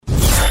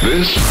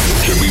This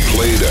should be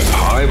played at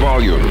high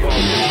volume.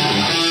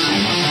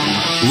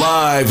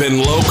 Live and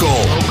local.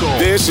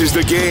 This is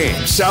The Game,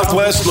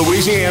 Southwest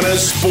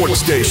Louisiana's sports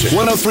station.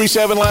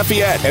 103.7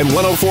 Lafayette and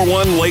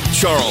 104.1 Lake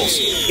Charles.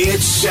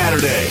 It's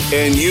Saturday,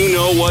 and you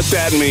know what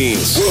that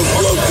means.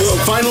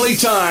 Finally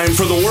time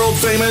for the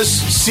world-famous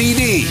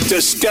CD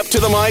to step to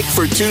the mic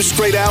for 2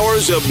 straight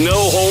hours of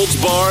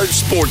no-holds-barred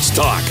sports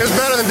talk. It's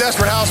better than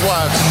Desperate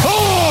Housewives.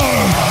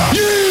 Are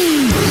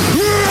you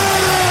ready?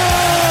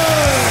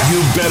 You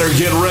better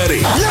get ready.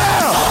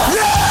 Yeah!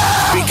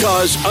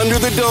 Because Under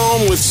the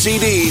Dome with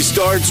CD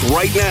starts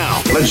right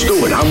now. Let's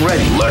do it. I'm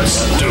ready. Let's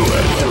do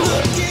it.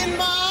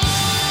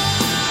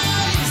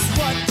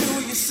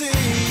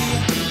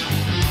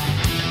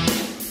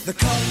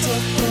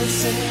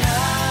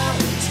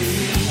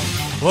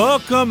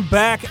 Welcome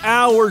back,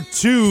 hour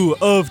 2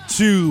 of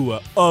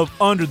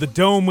Under the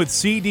Dome with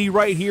CD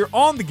right here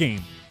on The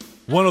Game.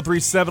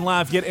 103.7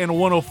 Lafayette and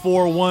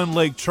 104.1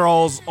 Lake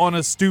Charles on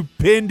a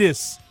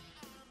stupendous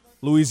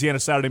Louisiana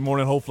Saturday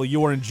morning. Hopefully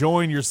you are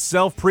enjoying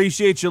yourself.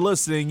 Appreciate you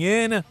listening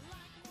in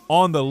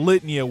on the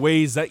litany of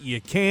ways that you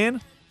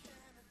can.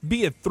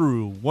 Be it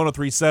through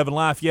 103.7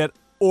 Lafayette,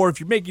 or if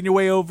you're making your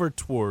way over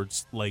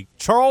towards Lake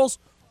Charles,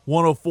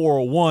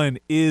 104.1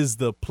 is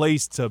the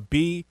place to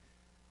be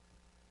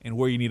and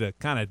where you need to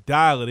kind of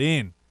dial it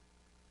in.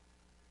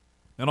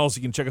 And also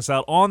you can check us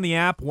out on the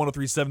app,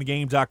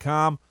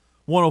 1037thegame.com,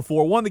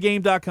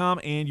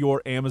 1041thegame.com, and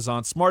your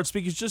Amazon smart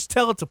speakers. Just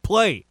tell it to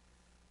play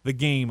The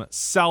Game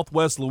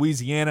Southwest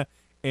Louisiana,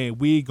 and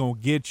we gonna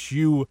get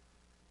you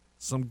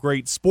some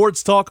great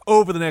sports talk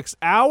over the next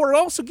hour, and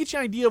also get you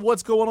an idea of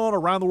what's going on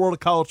around the world of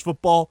college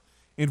football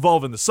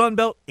involving the Sun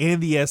Belt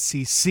and the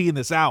SEC in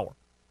this hour.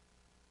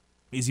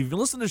 As you've been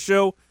listening to the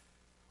show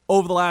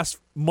over the last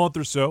month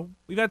or so,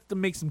 we've had to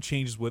make some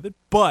changes with it,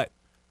 but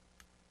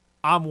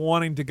I'm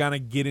wanting to kind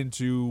of get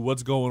into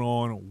what's going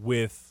on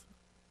with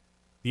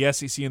the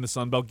SEC and the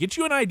Sun Belt, get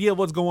you an idea of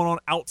what's going on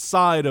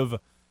outside of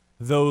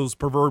those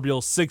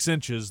proverbial 6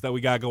 inches that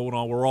we got going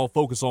on. We're all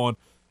focused on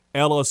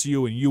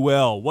LSU and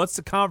UL. What's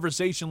the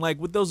conversation like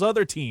with those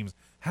other teams?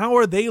 How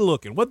are they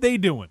looking? What they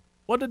doing?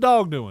 What the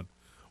dog doing?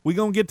 We're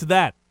going to get to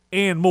that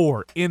and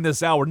more in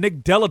this hour.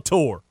 Nick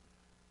Delator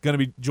going to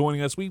be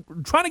joining us. We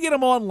were trying to get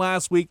him on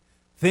last week.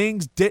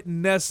 Things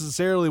didn't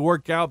necessarily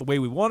work out the way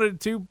we wanted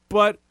it to,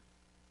 but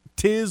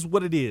 'tis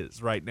what it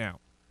is right now.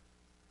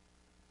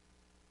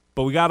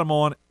 But we got him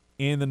on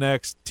in the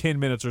next 10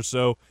 minutes or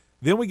so.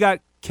 Then we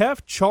got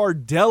Kev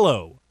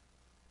Chardello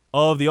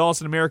of the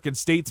Austin American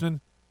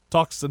Statesman.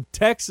 Talk some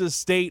Texas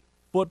State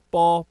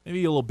football,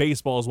 maybe a little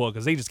baseball as well,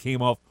 because they just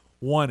came off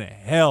one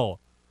hell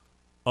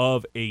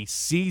of a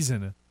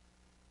season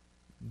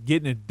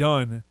getting it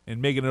done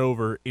and making it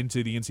over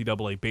into the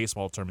NCAA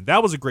baseball tournament.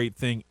 That was a great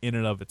thing in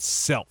and of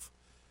itself.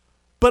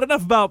 But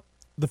enough about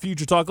the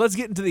future talk. Let's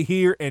get into the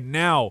here and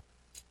now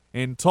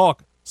and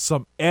talk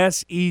some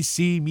SEC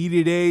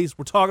Media Days.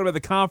 We're talking about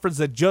the conference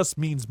that just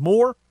means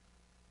more.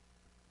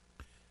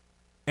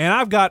 And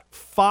I've got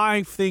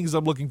 5 things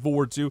I'm looking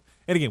forward to.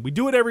 And again, we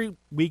do it every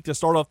week to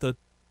start off the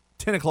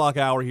 10 o'clock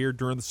hour here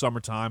during the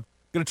summertime.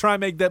 Going to try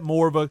and make that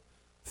more of a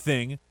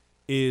thing,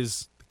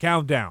 is the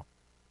countdown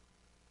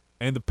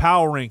and the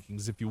power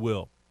rankings, if you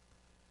will.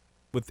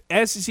 With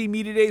SEC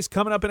Media Days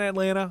coming up in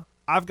Atlanta,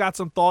 I've got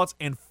some thoughts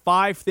and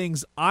 5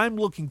 things I'm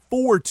looking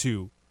forward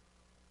to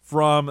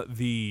from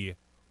the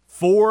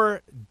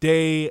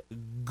 4-day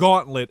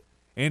gauntlet.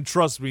 And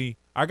trust me,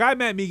 our guy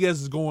Matt Miguez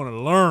is going to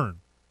learn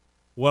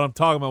what I'm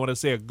talking about when I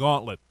say a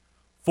gauntlet.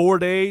 4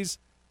 days,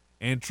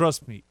 and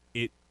trust me,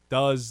 it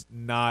does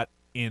not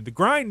end. The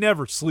grind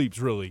never sleeps,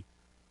 really,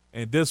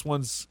 and this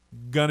one's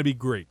going to be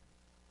great.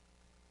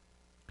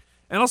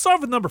 And I'll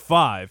start with number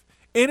 5,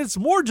 and it's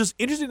more just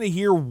interesting to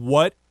hear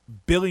what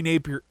Billy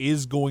Napier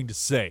is going to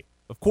say.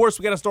 Of course,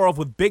 we got to start off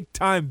with Big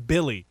Time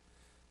Billy,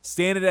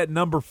 standing at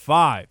number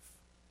 5.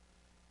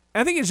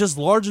 I think it's just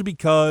largely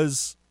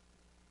because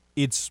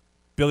it's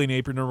Billy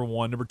Napier, number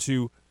 1. Number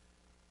 2,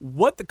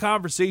 what the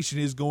conversation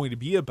is going to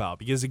be about.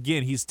 Because,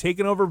 again, he's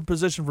taken over a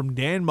position from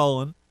Dan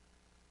Mullen,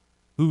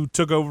 who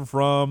took over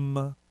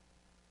from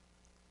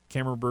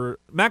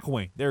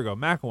McElwain. There we go,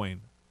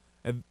 McElwain.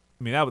 And,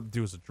 I mean, that would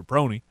do as a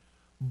jabroni.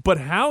 But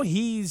how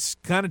he's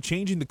kind of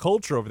changing the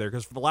culture over there.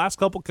 Because for the last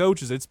couple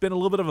coaches, it's been a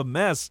little bit of a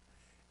mess.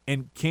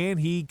 And can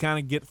he kind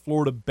of get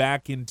Florida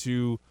back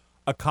into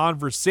a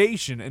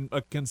conversation, and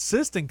a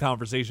consistent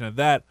conversation at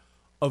that,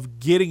 of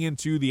getting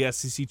into the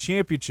SEC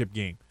championship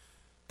game?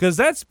 Because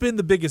that's been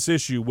the biggest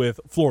issue with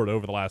Florida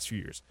over the last few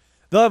years.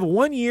 They'll have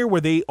 1 year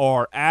where they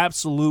are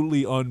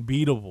absolutely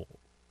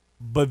unbeatable,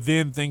 but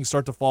then things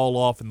start to fall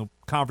off and the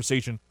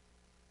conversation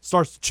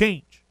starts to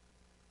change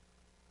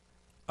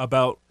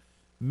about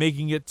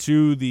making it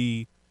to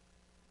the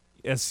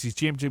SEC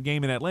championship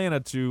game in Atlanta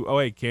to, oh,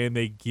 hey, can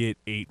they get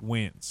 8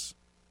 wins?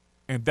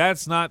 And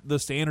that's not the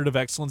standard of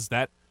excellence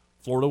that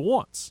Florida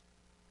wants.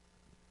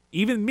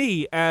 Even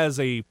me, as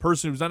a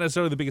person who's not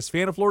necessarily the biggest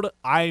fan of Florida,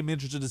 I am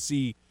interested to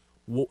see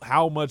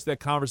how much that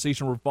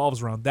conversation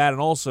revolves around that,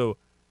 and also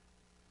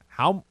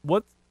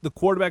what the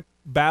quarterback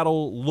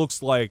battle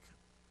looks like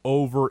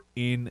over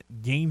in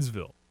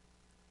Gainesville,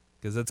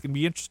 because that's going to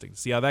be interesting to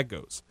see how that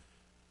goes.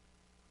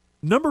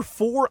 Number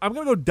 4, I'm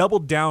going to go double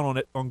down on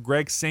it on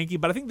Greg Sankey,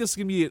 but I think this is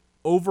going to be an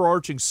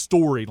overarching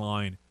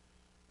storyline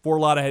for a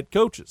lot of head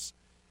coaches,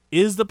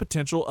 is the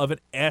potential of an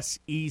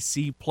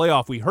SEC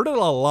playoff. We heard it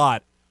a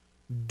lot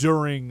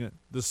during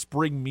the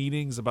spring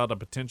meetings about the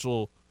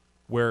potential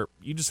where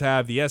you just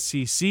have the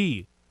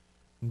SEC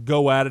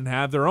go out and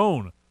have their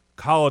own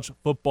college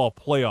football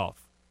playoff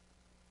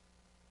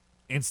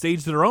and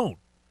stage their own.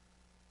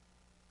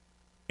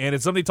 And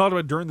it's something they talked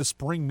about during the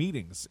spring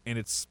meetings,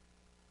 and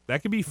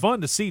that can be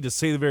fun to see, to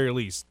say the very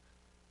least,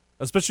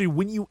 especially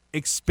when you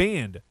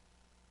expand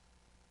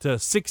to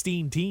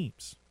 16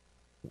 teams,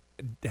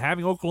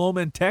 having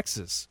Oklahoma and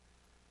Texas,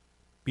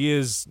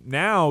 because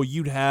now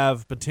you'd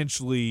have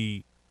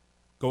potentially,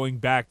 going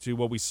back to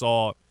what we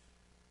saw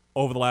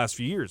over the last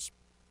few years,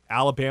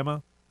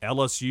 Alabama,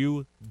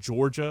 LSU,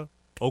 Georgia,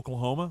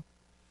 Oklahoma.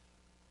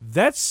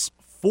 That's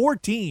 4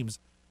 teams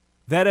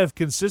that have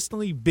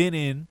consistently been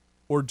in,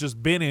 or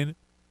just been in,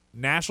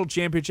 national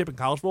championship and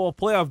college football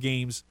playoff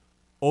games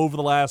over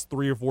the last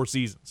 3 or 4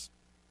 seasons.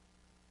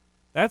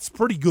 That's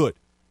pretty good.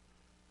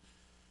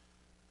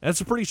 That's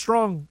a pretty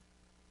strong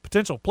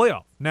potential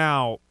playoff.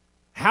 Now,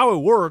 how it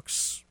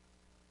works,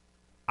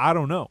 I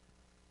don't know,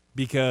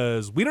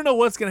 because we don't know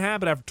what's going to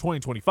happen after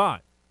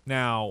 2025.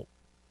 Now,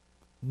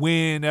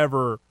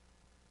 whenever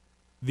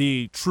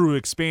the true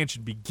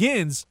expansion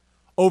begins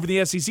over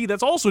the SEC,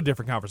 that's also a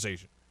different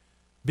conversation,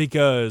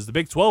 because the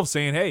Big 12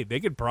 saying, hey, they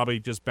could probably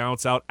just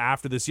bounce out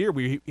after this year.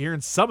 We're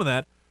hearing some of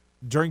that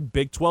during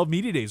Big 12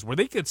 media days, where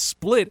they could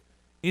split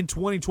in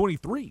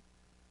 2023.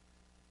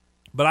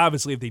 But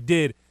obviously, if they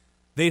did,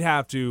 they'd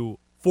have to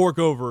fork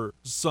over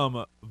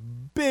some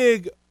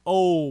big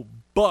old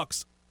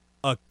bucks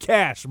of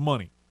cash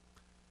money,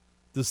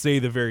 to say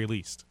the very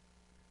least.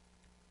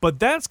 But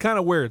that's kind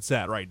of where it's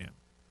at right now.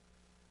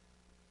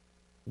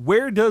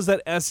 Where does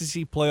that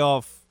SEC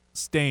playoff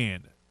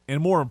stand?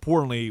 And more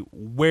importantly,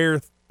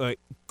 where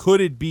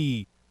could it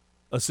be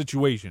a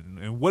situation?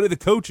 And what do the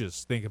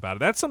coaches think about it?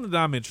 That's something that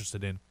I'm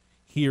interested in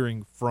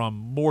hearing from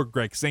more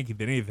Greg Sankey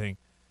than anything.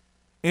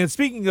 And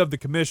speaking of the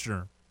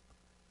commissioner,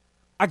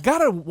 I got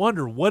to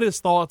wonder what his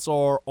thoughts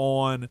are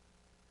on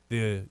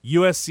the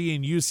USC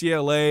and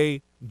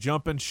UCLA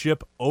jumping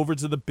ship over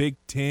to the Big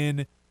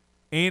Ten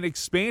and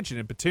expansion,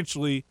 and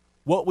potentially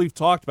what we've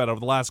talked about over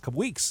the last couple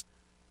weeks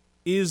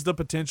is the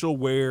potential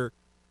where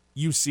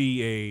you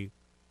see a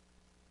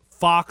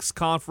Fox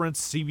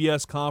conference,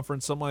 CBS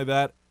conference, something like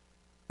that,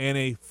 and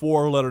a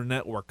 4-letter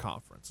network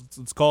conference.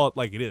 Let's call it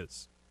like it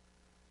is.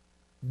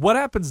 What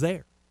happens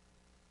there?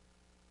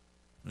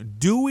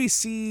 Do we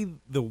see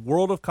the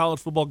world of college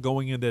football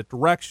going in that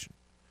direction?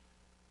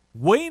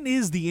 When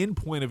is the end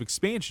point of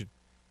expansion?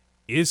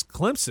 Is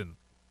Clemson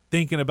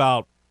thinking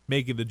about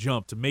making the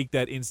jump to make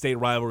that in-state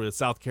rivalry with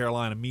South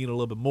Carolina mean a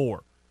little bit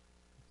more?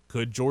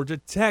 Could Georgia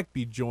Tech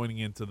be joining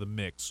into the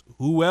mix?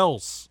 Who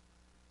else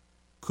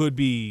could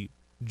be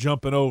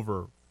jumping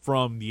over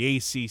from the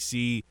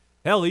ACC?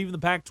 Hell, even the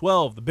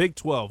Pac-12, the Big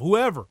 12,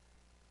 whoever.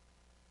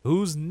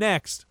 Who's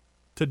next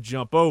to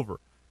jump over?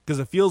 Because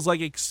it feels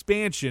like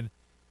expansion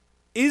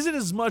isn't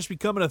as much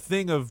becoming a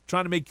thing of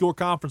trying to make your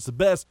conference the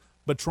best,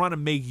 but trying to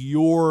make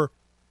your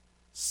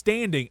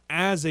standing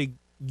as a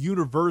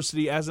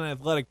university, as an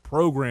athletic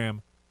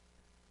program,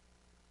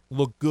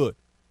 look good.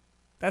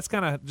 That's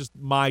kind of just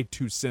my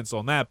 2 cents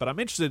on that. But I'm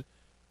interested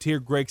to hear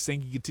Greg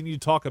Sankey continue to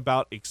talk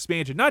about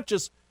expansion, not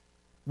just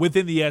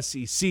within the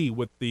SEC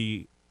with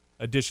the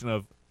addition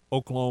of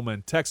Oklahoma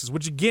and Texas,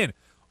 which, again,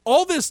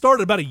 all this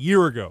started about a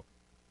year ago.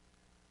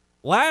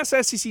 Last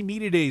SEC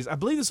Media Days, I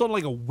believe this was on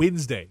like a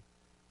Wednesday,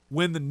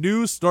 when the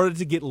news started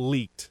to get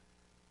leaked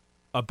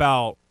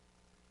about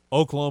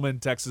Oklahoma and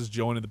Texas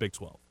joining the Big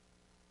 12.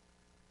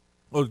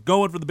 Or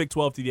going from the Big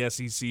 12 to the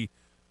SEC,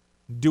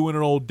 doing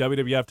an old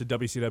WWF to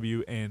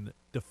WCW, and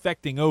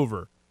defecting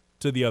over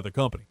to the other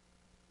company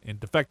and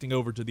defecting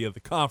over to the other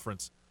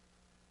conference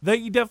that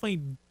you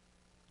definitely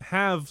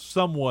have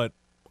somewhat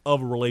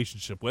of a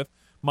relationship with.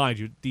 Mind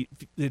you,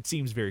 it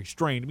seems very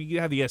strained. I mean, you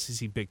have the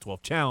SEC Big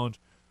 12 Challenge,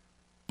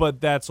 but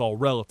that's all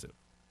relative.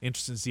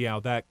 Interesting to see how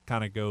that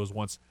kind of goes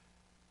once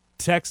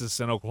Texas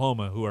and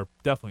Oklahoma, who are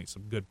definitely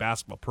some good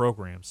basketball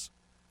programs,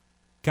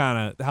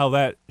 kind of how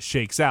that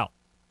shakes out.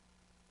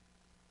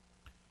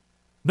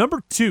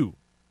 Number 2,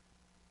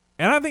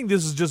 and I think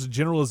this is just a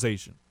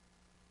generalization,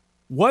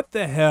 what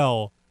the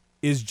hell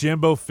is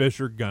Jimbo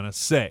Fisher gonna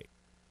say?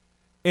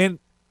 And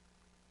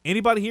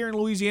anybody here in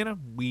Louisiana,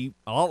 we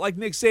all like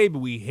Nick Saban,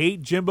 we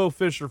hate Jimbo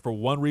Fisher for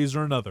one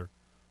reason or another.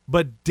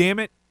 But damn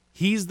it,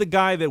 he's the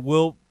guy that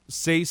will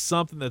say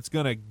something that's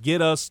gonna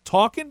get us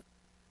talking.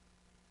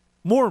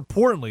 More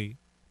importantly,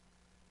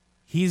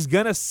 he's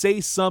gonna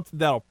say something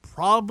that'll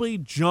probably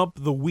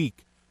jump the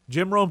week.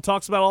 Jim Rome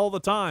talks about all the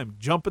time,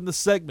 jumping the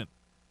segment,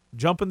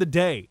 jumping the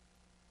day.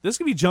 This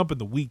could be jumping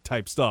the week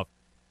type stuff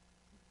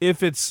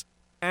if it's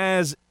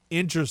as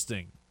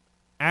interesting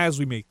as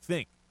we may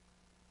think.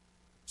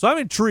 So I'm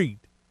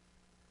intrigued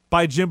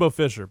by Jimbo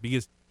Fisher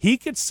because he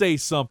could say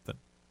something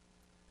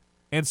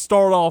and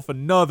start off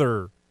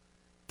another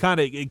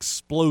kind of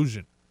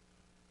explosion.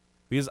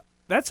 Because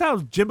that's how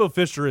Jimbo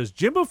Fisher is.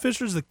 Jimbo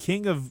Fisher is the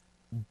king of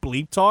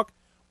bleep talk,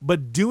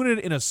 but doing it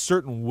in a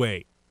certain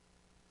way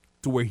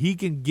to where he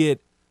can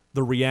get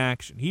the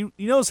reaction. He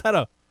knows how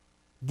to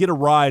get a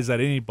rise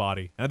out of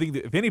anybody. And I think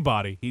that if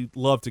anybody he'd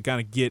love to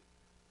kind of get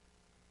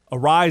a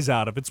rise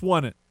out of, it's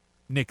one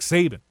Nick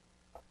Saban.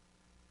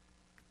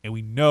 And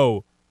we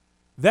know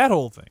that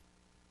whole thing.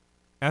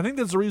 And I think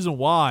that's the reason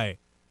why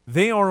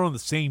they aren't on the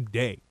same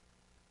day.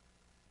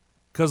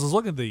 Because I was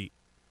looking at the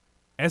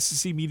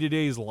SEC Media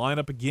Days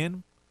lineup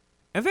again.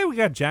 And I think we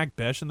got Jack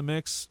Bech in the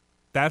mix.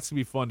 That's going to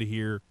be fun to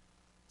hear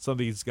some of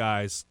these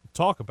guys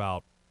talk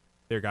about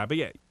their guy. But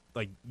yeah,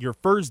 like your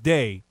first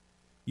day,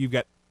 you've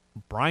got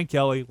Brian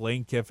Kelly,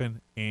 Lane Kiffin,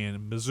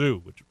 and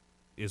Mizzou, which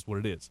is what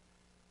it is.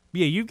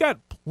 But yeah, you've got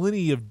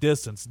plenty of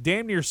distance,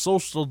 damn near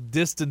social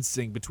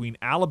distancing between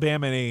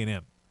Alabama and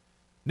A&M.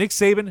 Nick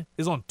Saban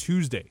is on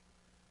Tuesday.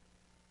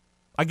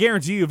 I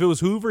guarantee you if it was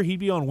Hoover, he'd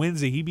be on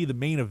Wednesday. He'd be the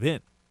main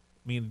event.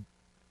 I mean,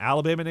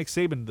 Alabama, Nick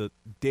Saban, the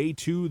day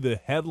two, the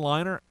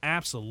headliner,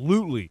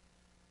 absolutely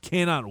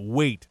cannot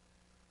wait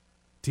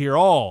to hear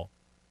all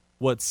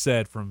what's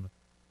said from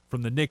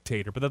the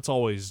Nictator. But that's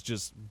always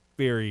just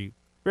very,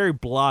 very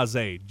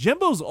blasé.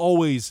 Jimbo's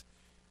always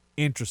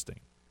interesting.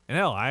 And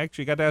hell, I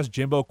actually got to ask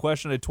Jimbo a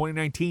question at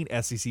 2019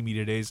 SEC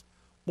Media Days,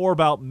 more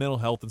about mental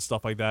health and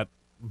stuff like that.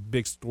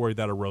 Big story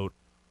that I wrote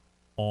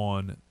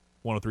on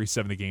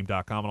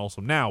 1037thegame.com and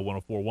also now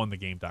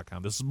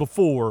 1041thegame.com. This is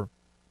before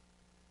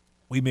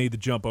we made the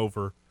jump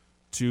over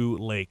to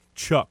Lake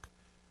Chuck.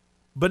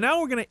 But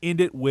now we're going to end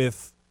it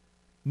with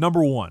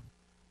number one.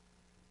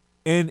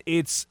 And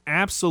it's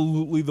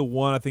absolutely the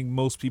one I think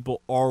most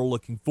people are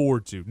looking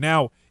forward to.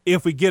 Now,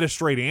 if we get a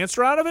straight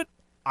answer out of it,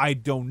 I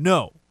don't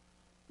know.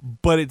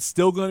 But it's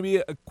still going to be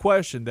a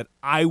question that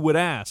I would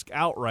ask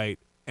outright,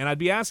 and I'd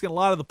be asking a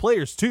lot of the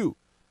players too.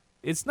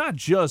 It's not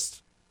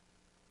just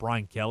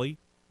Brian Kelly.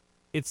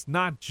 It's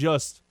not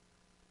just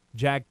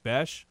Jack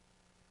Bech.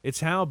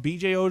 It's how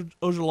B.J.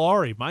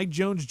 Ojulari, Mike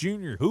Jones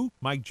Jr., who?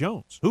 Mike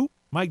Jones. Who?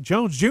 Mike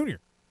Jones Jr.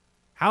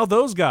 How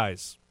those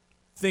guys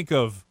think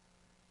of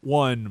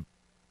one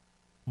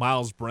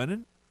Miles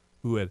Brennan,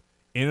 who had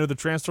entered the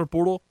transfer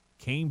portal,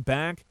 came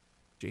back,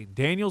 Jaden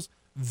Daniels.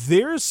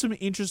 There's some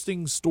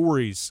interesting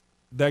stories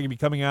that can be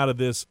coming out of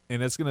this,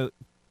 and it's going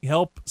to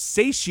help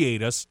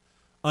satiate us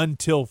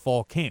until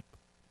fall camp.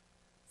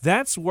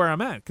 That's where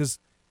I'm at, because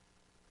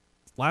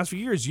last few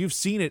years you've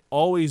seen it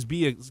always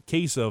be a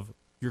case of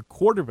your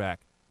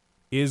quarterback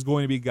is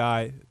going to be a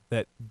guy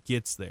that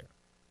gets there,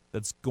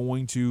 that's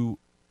going to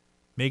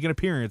make an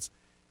appearance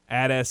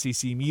at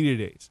SEC Media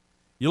Days.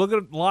 You look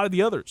at a lot of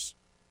the others.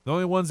 The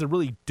only ones that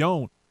really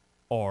don't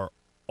are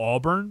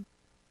Auburn,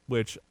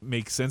 which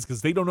makes sense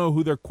because they don't know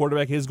who their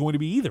quarterback is going to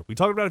be either. We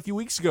talked about it a few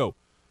weeks ago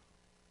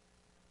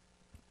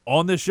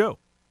on this show.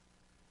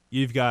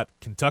 You've got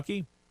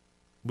Kentucky,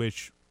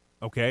 which,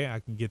 okay, I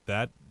can get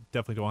that.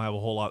 Definitely don't have a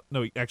whole lot.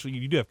 No, actually,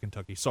 you do have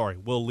Kentucky. Sorry,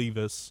 Will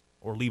Levis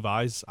or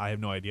Levi's. I have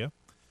no idea.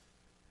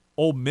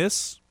 Ole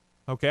Miss,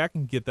 okay, I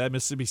can get that.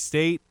 Mississippi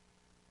State.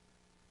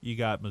 You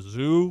got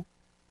Mizzou,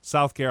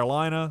 South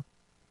Carolina.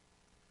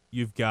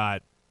 You've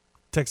got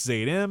Texas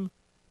A&M,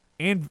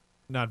 and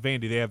not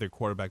Vandy. They have their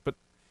quarterback, but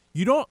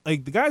you don't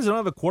like the guys that don't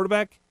have a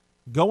quarterback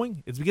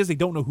going. It's because they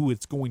don't know who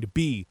it's going to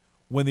be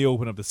when they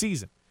open up the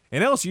season.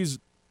 And LSU's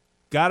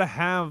got to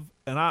have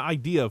an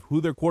idea of who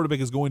their quarterback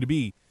is going to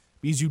be,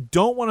 because you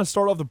don't want to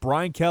start off the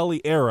Brian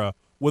Kelly era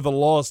with a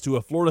loss to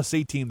a Florida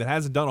State team that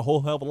hasn't done a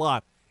whole hell of a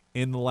lot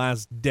in the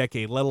last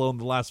decade, let alone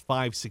the last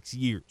 5-6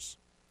 years.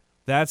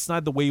 That's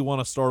not the way you want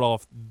to start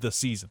off the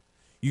season.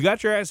 You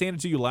got your ass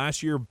handed to you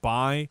last year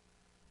by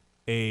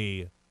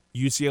a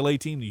UCLA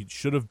team you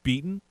should have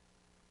beaten,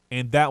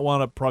 and that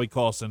wound up probably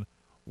costing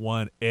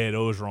one Ed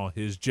Orgeron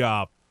his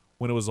job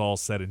when it was all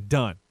said and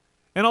done.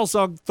 And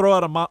also, I'll throw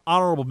out an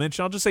honorable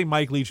mention. I'll just say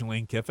Mike Leach and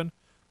Lane Kiffin,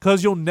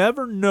 because you'll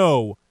never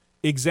know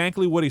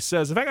exactly what he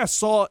says. In fact, I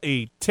saw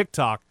a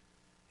TikTok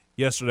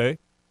yesterday.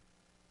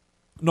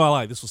 No, I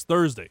lied. This was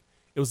Thursday.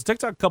 It was a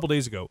TikTok a couple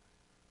days ago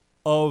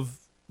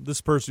of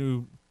this person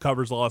who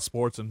covers a lot of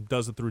sports and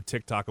does it through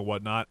TikTok and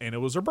whatnot, and it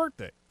was her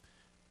birthday.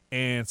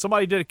 And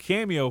somebody did a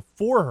cameo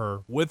for her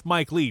with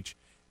Mike Leach,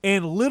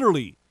 and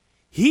literally,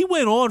 he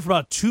went on for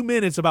about 2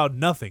 minutes about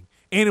nothing,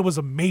 and it was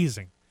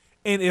amazing.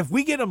 And if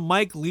we get a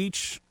Mike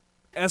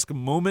Leach-esque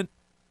moment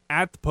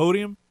at the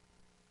podium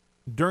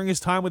during his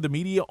time with the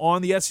media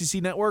on the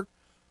SEC network,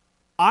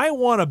 I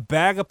want a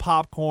bag of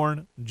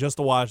popcorn just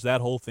to watch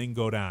that whole thing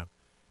go down.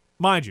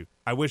 Mind you,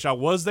 I wish I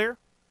was there,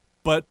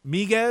 but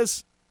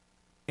Miguez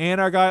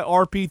and our guy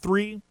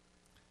RP3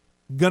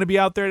 going to be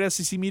out there at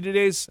SEC Media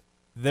Days.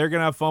 They're going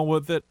to have fun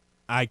with it.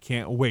 I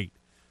can't wait.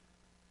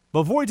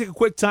 Before we take a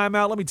quick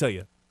timeout, let me tell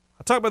you,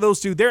 I'll talk about those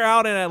two. They're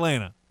out in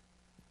Atlanta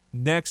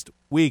next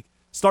week.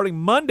 Starting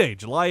Monday,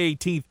 July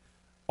 18th,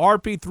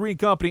 RP3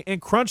 Company and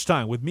Crunch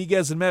Time with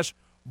Miguez and Mesh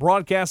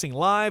broadcasting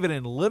live and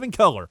in living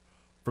color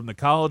from the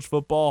College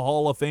Football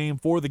Hall of Fame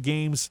for the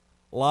games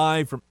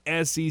live from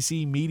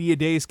SEC Media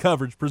Days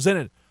coverage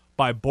presented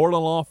by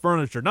Borland Law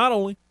Furniture. Not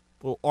only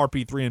will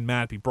RP3 and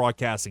Matt be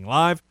broadcasting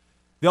live,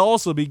 they'll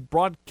also be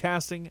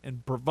broadcasting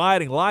and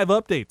providing live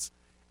updates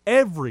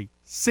every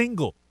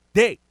single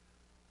day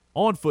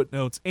on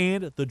Footnotes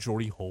and the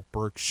Jordy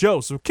Holtberg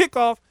Show. So kick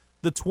off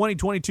the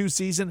 2022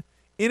 season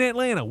in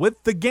Atlanta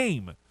with The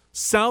Game,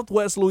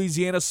 Southwest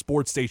Louisiana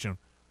Sports Station.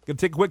 Going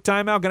to take a quick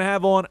timeout. Going to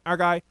have on our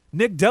guy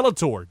Nick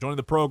Delator joining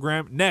the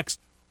program next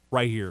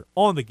right here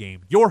on The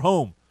Game, your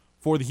home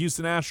for the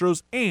Houston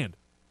Astros and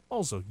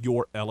also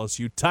your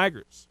LSU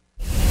Tigers.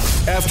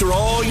 After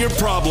all your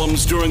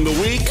problems during the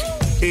week,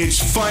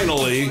 it's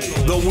finally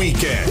the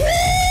weekend.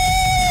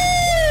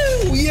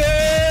 Woo!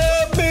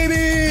 Yeah,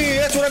 baby!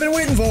 That's what I've been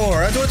waiting for.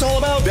 That's what it's all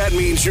about. That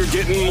means you're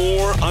getting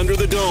more Under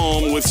the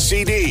Dome with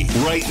CD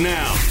right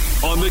now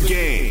on The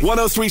Game.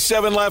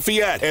 103.7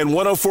 Lafayette and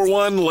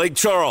 104.1 Lake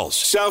Charles,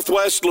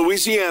 Southwest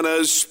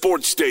Louisiana's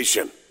sports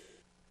station.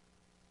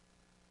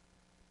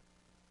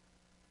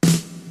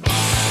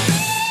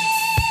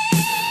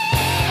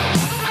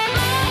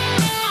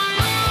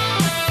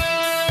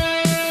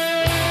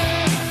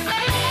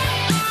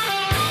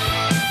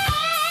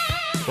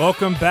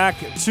 Welcome back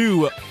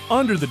to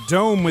Under the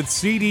Dome with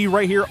CD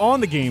right here on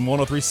The Game,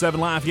 103.7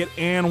 Lafayette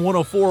and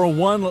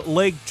 104.1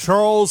 Lake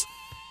Charles.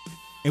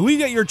 And we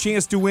got your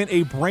chance to win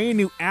a brand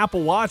new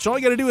Apple Watch. All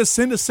you got to do is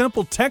send a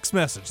simple text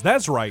message.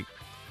 That's right.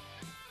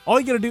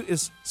 All you got to do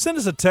is send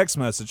us a text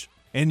message,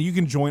 and you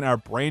can join our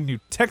brand new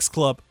text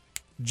club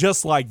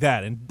just like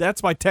that. And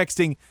that's by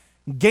texting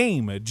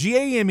GAME,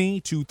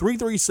 G-A-M-E, to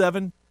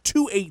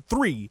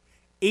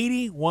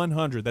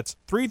 337-283-8100. That's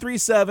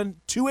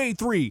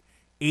 337-283-8100.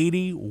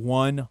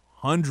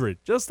 8100.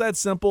 Just that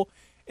simple.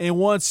 And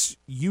once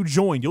you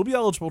join, you'll be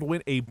eligible to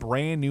win a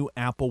brand new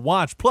Apple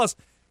Watch. Plus,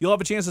 you'll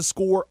have a chance to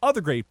score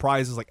other great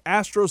prizes like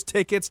Astros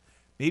tickets,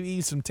 maybe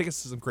some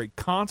tickets to some great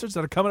concerts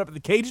that are coming up at the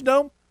Cajun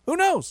Dome. Who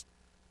knows?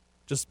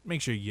 Just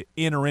make sure you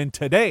enter in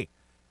today.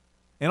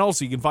 And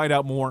also, you can find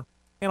out more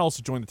and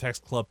also join the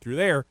text club through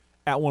there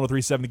at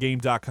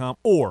 1037thegame.com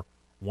or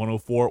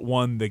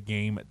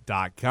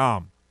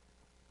 1041thegame.com.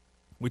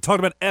 We talked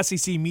about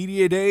SEC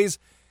Media Days,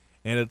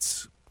 and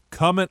it's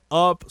coming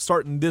up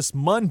starting this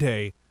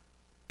Monday,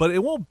 but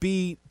it won't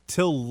be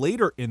till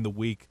later in the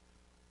week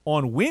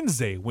on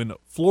Wednesday when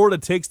Florida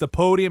takes the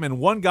podium. And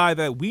one guy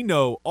that we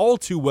know all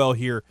too well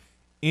here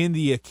in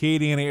the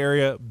Acadiana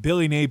area,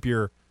 Billy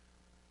Napier,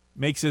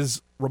 makes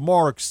his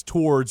remarks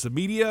towards the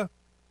media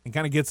and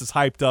kind of gets us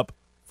hyped up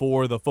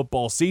for the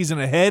football season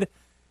ahead.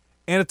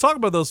 And to talk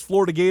about those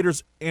Florida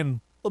Gators and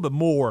a little bit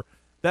more,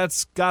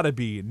 that's got to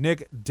be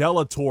Nick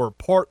Delator,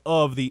 part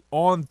of the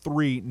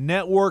On3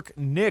 Network.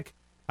 Nick,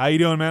 how you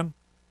doing, man?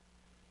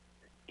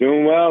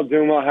 Doing well.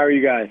 How are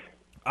you guys?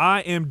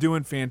 I am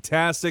doing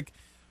fantastic.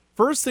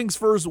 First things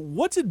first,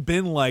 what's it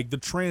been like, the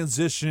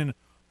transition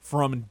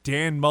from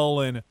Dan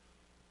Mullen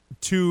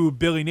to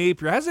Billy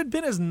Napier? Has it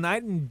been as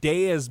night and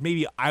day as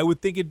maybe I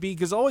would think it'd be?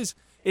 Because always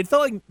it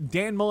felt like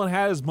Dan Mullen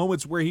had his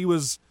moments where he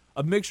was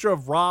a mixture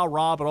of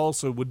rah-rah, but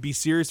also would be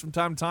serious from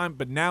time to time.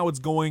 But now it's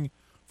going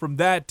from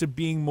that to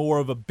being more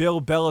of a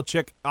Bill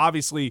Belichick.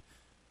 Obviously,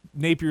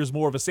 Napier is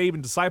more of a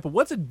Saban disciple.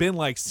 What's it been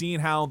like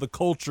seeing how the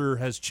culture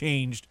has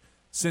changed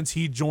since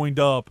he joined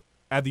up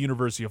at the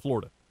University of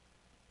Florida?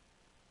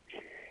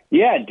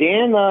 Yeah,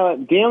 Dan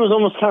was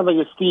almost kind of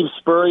like a Steve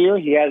Spurrier.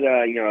 He had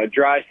a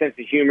dry sense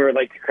of humor,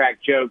 liked to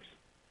crack jokes.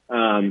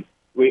 I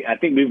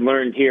think we've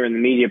learned here in the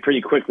media pretty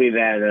quickly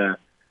that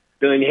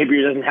Billy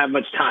Napier doesn't have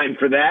much time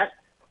for that.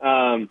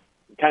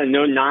 Kind of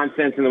no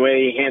nonsense in the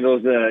way he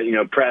handles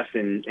press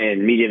and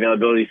media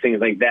availability,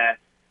 things like that.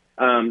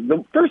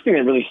 The first thing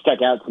that really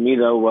stuck out to me,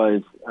 though,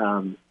 was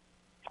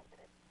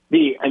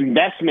the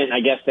investment,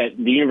 I guess, that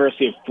the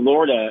University of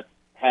Florida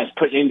has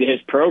put into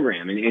his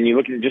program. And you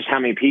look at just how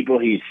many people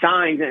he's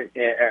signed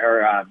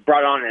or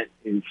brought on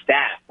in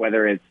staff,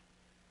 whether it's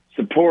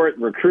support,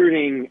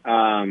 recruiting,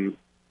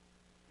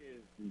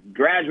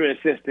 graduate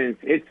assistants.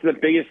 It's the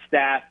biggest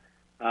staff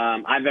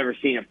I've ever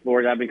seen at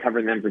Florida. I've been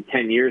covering them for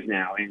 10 years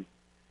now. And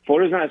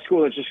Florida's not a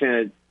school that's just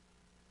going to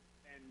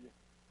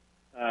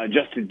spend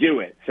just to do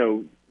it.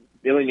 So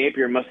Billy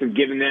Napier must have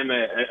given them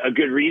a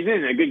good reason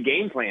and a good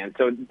game plan.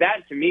 So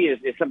that, to me, is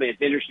something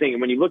that's interesting.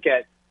 And when you look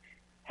at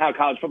how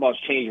college football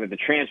has changed with the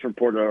transfer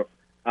portal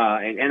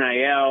and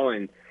NIL,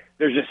 and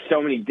there's just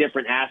so many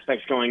different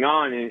aspects going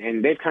on,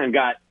 and they've kind of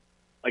got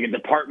like a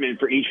department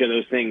for each of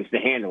those things to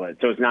handle it.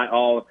 So it's not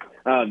all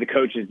the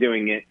coaches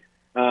doing it.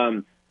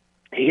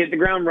 He hit the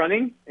ground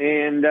running,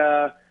 and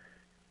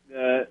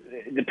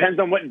it depends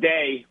on what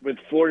day with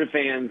Florida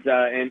fans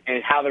and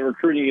how the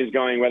recruiting is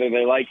going, whether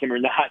they like him or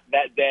not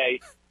that day.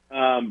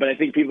 But I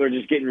think people are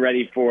just getting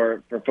ready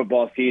for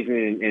football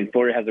season, and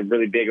Florida has a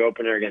really big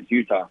opener against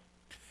Utah.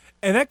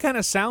 And that kind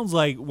of sounds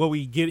like what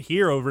we get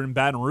here over in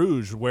Baton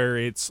Rouge, where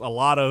it's a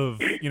lot of,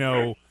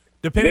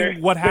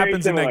 depending what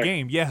happens in that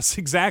game. Yes,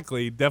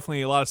 exactly.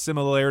 Definitely a lot of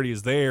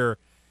similarities there.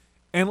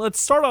 And let's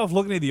start off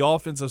looking at the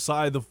offensive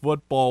side of the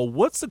football.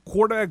 What's the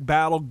quarterback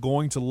battle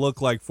going to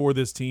look like for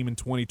this team in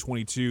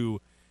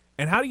 2022?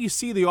 And how do you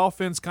see the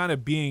offense kind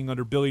of being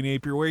under Billy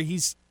Napier, where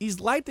he's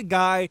like the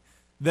guy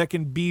that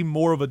can be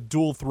more of a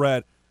dual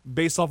threat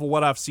based off of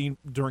what I've seen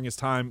during his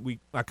time.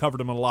 I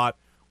covered him a lot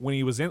when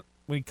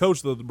he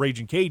coached the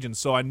Raging Cajuns,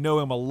 so I know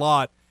him a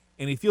lot,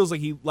 and he feels like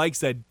he likes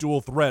that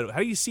dual threat. How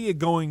do you see it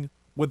going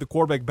with the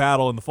quarterback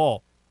battle in the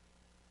fall?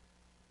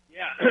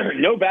 Yeah,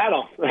 no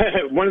battle.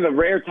 One of the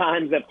rare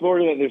times that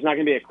Florida, there's not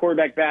going to be a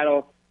quarterback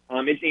battle.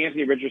 It's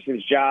Anthony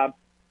Richardson's job.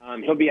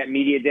 He'll be at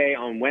Media Day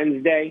on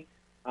Wednesday.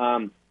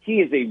 He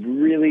is a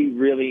really,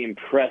 really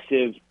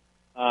impressive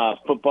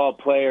football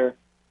player.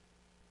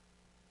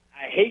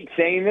 I hate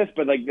saying this,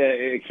 but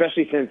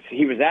especially since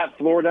he was at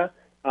Florida,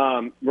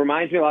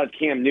 reminds me a lot of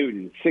Cam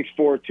Newton. 6'4",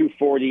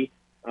 240,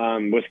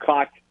 was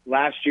clocked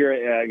last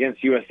year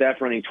against USF,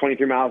 running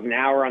 23 miles an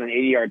hour on an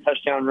 80-yard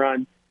touchdown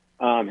run.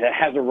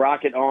 Has a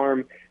rocket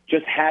arm.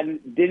 Just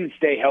didn't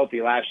stay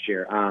healthy last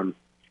year.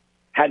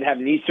 Had to have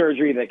knee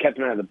surgery that kept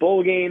him out of the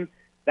bowl game.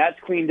 That's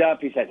cleaned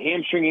up. He's had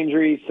hamstring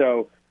injuries,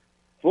 so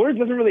Florida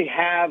doesn't really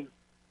have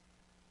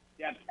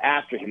depth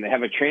after him. They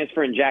have a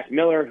transfer in Jack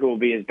Miller, who will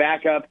be his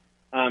backup.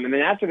 And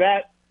then after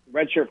that,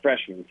 redshirt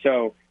freshman.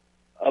 So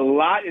a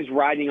lot is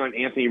riding on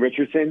Anthony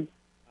Richardson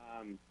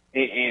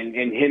and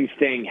him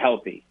staying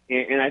healthy.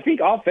 And I think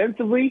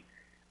offensively,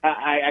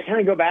 I kind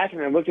of go back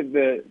and I look at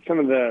some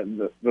of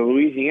the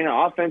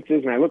Louisiana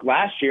offenses, and I look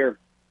last year,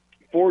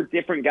 4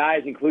 different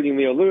guys, including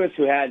Leo Lewis,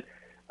 who had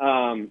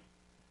 100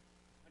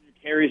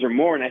 carries or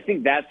more, and I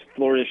think that's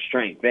Florida's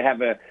strength. They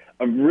have a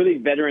really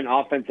veteran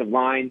offensive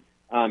line,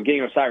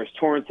 getting Osiris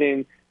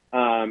Torrington,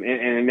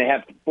 and they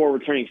have 4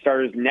 returning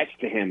starters next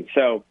to him.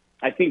 So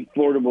I think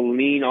Florida will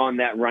lean on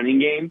that running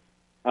game,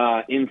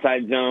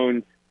 inside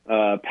zone,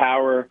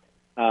 power,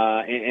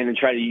 and then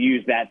try to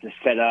use that to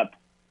set up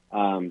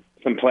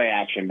some play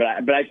action.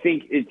 But I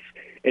think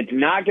it's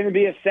not going to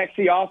be a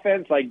sexy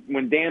offense like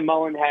when Dan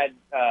Mullen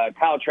had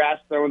Kyle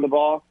Trask throwing the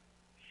ball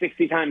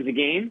 60 times a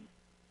game.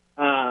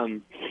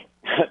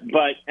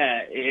 But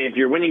if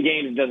you're winning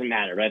games, it doesn't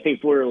matter. But I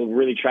think Florida will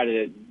really try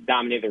to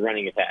dominate the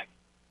running attack.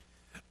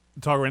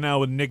 Talk right now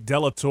with Nick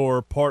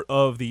Delator, part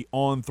of the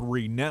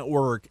On3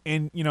 Network.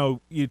 And,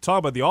 you talk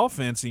about the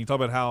offense and you talk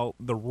about how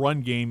the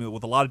run game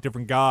with a lot of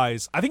different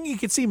guys. I think you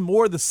can see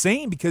more of the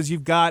same because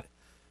you've got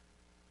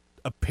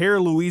a pair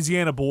of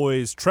Louisiana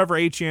boys, Trevor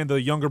Etienne, the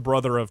younger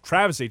brother of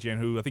Travis Etienne,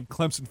 who I think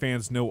Clemson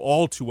fans know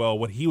all too well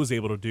what he was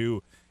able to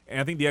do.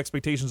 And I think the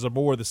expectations are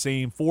more the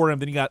same for him.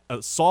 Then you got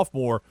a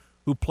sophomore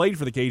who played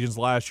for the Cajuns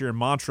last year in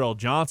Montrell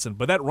Johnson.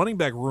 But that running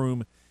back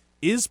room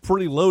is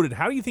pretty loaded.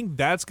 How do you think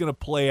that's going to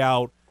play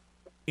out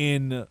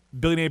in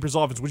Billy Napier's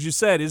offense, which you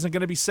said isn't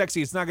going to be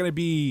sexy? It's not going to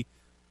be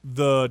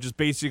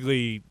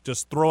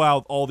just throw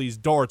out all these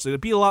darts. It'd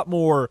be a lot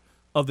more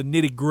of the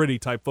nitty-gritty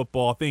type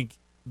football, I think,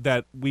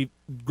 that we've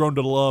grown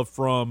to love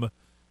from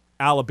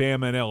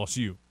Alabama and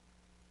LSU.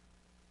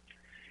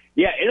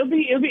 Yeah, it'll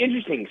be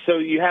interesting. So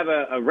you have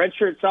a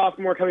redshirt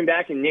sophomore coming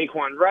back in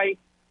Naquan Wright.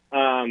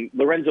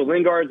 Lorenzo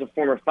Lingard's a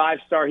former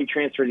 5-star. He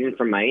transferred in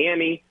from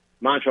Miami.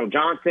 Montrell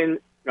Johnson.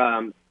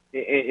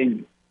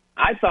 And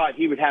I thought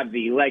he would have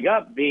the leg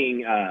up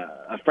being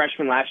a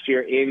freshman last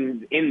year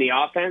in the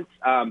offense.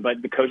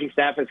 But the coaching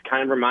staff has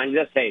kind of reminded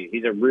us, hey,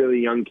 he's a really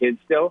young kid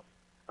still.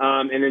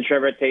 And then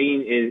Trevor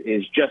Etienne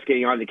is just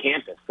getting onto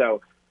campus.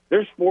 So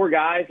there's 4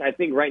 guys. I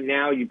think right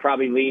now you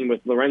probably lean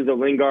with Lorenzo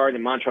Lingard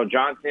and Montrell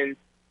Johnson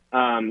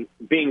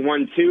being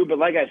 1-2. But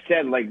like I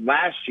said, like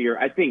last year,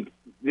 I think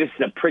this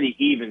is a pretty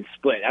even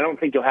split. I don't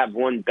think you'll have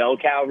one bell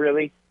cow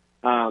really.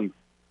 I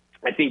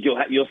think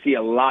you'll see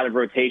a lot of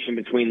rotation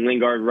between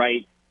Lingard,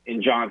 Wright,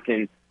 and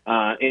Johnson.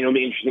 And it'll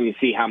be interesting to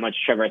see how much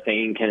Trevor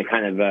Etienne can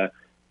kind of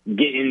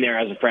get in there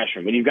as a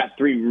freshman. But you've got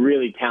 3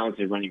 really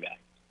talented running backs.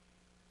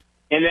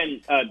 And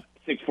then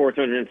 6'4",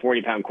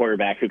 240-pound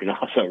quarterback who can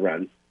also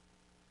run.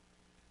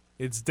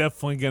 It's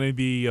definitely going to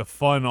be a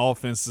fun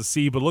offense to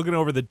see. But looking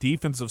over the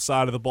defensive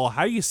side of the ball,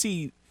 how do you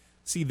see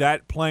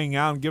that playing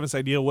out and give us an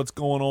idea of what's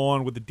going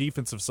on with the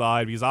defensive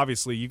side? Because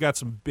obviously you got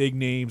some big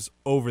names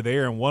over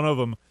there, and one of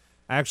them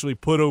actually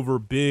put over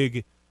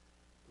big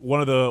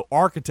one of the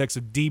architects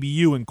of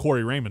DBU in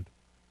Corey Raymond.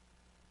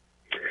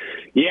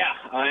 Yeah,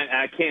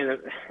 I can't.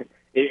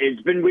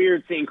 It's been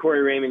weird seeing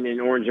Corey Raymond in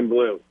orange and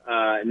blue.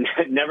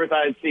 Never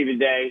thought I'd see the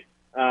day.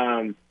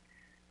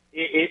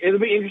 It'll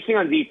be interesting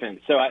on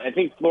defense. So I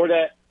think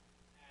Florida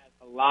has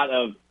a lot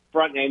of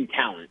front-end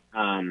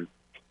talent.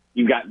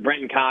 You've got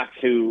Brenton Cox,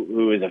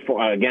 who is, a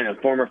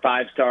former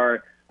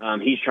 5-star.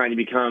 He's trying to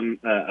become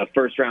a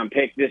first-round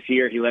pick this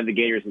year. He led the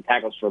Gators in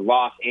tackles for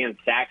loss and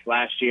sacks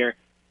last year.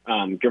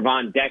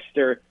 Gervon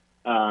Dexter,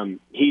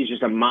 he's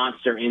just a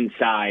monster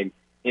inside.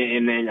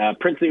 And then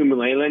Princely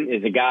Umulalen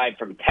is a guy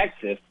from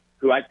Texas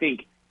who I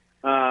think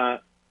has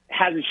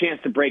a chance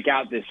to break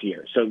out this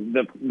year. So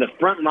the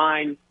front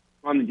line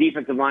on the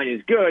defensive line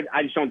is good.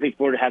 I just don't think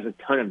Florida has a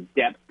ton of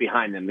depth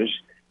behind them.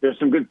 There's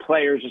some good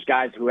players, just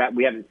guys who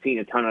we haven't seen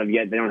a ton of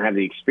yet. They don't have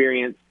the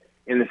experience.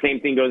 And the same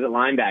thing goes at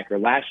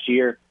linebacker. Last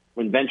year,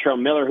 when Ventrell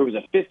Miller, who was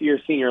a 5th-year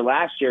senior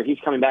last year, he's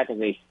coming back as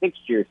a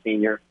 6th-year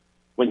senior.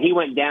 When he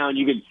went down,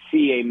 you could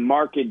see a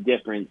marked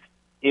difference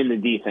in the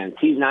defense.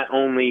 He's not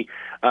only,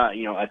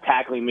 a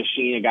tackling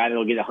machine, a guy that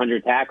will get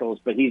 100 tackles,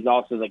 but he's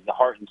also like the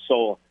heart and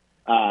soul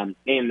and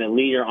the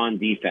leader on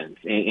defense.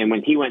 And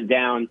when he went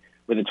down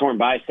with a torn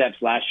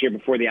biceps last year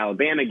before the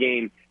Alabama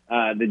game,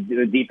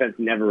 the defense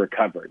never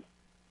recovered.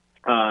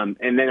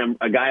 And then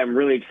a guy I'm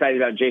really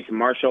excited about, Jason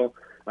Marshall.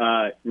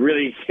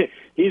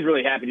 He's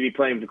really happy to be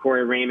playing with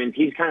Corey Raymond.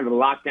 He's kind of a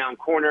lockdown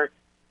corner.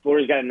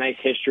 Florida's got a nice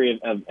history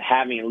of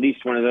having at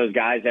least one of those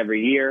guys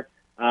every year.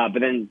 But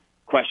then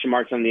question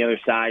marks on the other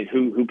side,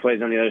 who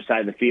plays on the other side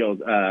of the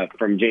field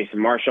from Jason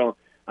Marshall.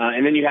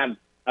 And then you have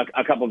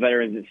a couple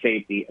veterans at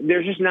safety.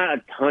 There's just not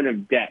a ton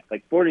of depth.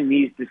 Like, Florida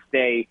needs to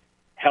stay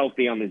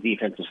healthy on the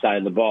defensive side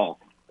of the ball.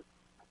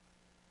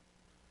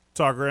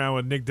 Talk around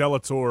with Nick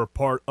Delator,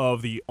 part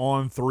of the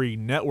On3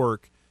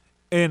 network.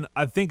 And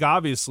I think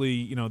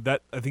obviously,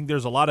 I think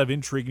there's a lot of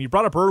intrigue. And you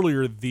brought up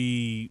earlier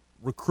the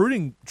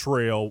recruiting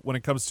trail when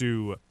it comes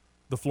to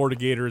the Florida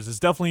Gators. It's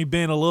definitely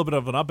been a little bit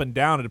of an up and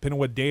down, and depending on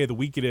what day of the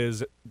week it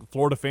is,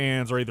 Florida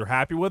fans are either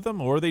happy with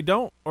them or they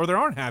don't, or they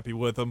aren't happy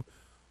with them.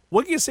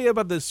 What can you say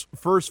about this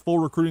first full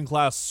recruiting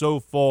class so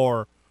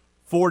far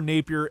for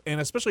Napier, and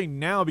especially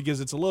now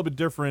because it's a little bit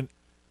different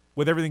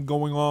with everything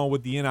going on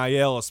with the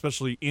NIL,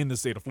 especially in the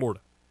state of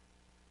Florida?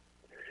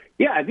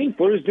 Yeah, I think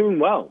Florida's doing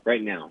well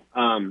right now.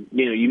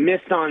 You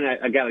missed on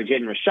a guy like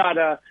Jaden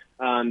Rashada.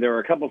 There were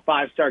a couple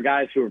 5-star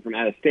guys who were from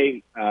out of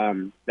state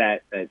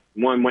that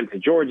one went to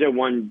Georgia,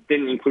 one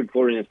didn't include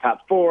Florida in his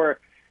top 4.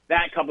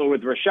 That coupled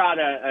with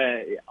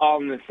Rashada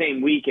all in the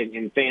same week,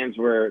 and fans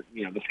were,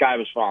 the sky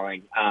was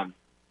falling.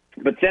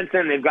 But since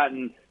then, they've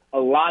gotten a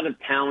lot of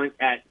talent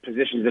at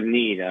positions of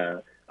need.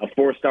 A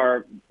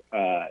 4-star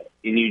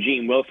in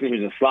Eugene Wilson,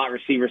 who's a slot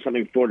receiver,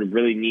 something Florida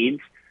really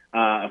needs.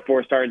 A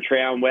 4-star in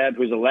Treon Webb,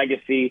 who's a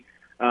legacy.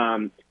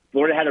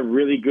 Florida had a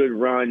really good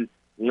run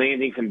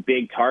landing some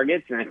big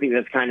targets, and I think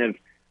that's kind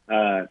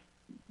of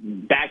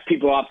backs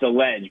people off the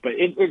ledge. But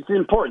it's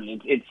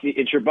important.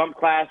 It's your bump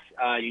class.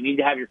 You need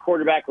to have your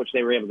quarterback, which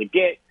they were able to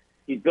get.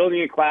 He's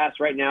building a class.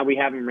 Right now we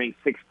have him ranked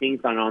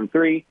 16th on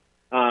 3.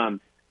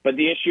 But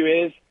the issue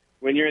is,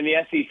 when you're in the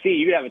SEC,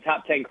 you could have a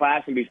top 10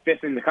 class and be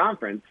 5th in the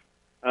conference.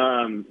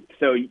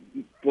 So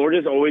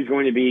Florida's always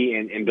going to be,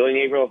 and Billy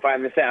Napier will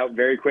find this out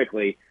very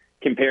quickly,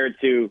 compared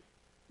to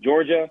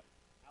Georgia,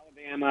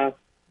 Alabama,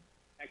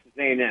 Texas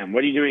A&M.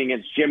 What are you doing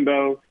against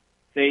Jimbo,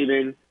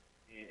 Saban,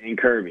 and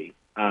Kirby?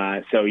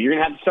 So you're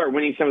going to have to start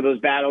winning some of those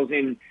battles.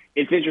 And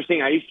it's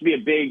interesting. I used to be a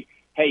big,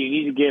 hey, you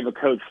need to give a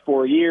coach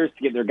 4 years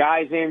to get their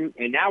guys in.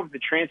 And now with the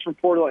transfer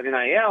portal and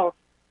NIL,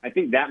 I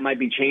think that might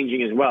be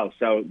changing as well.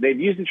 So they've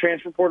used the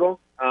transfer portal.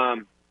 I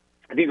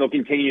think they'll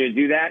continue to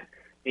do that.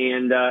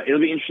 And it'll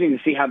be interesting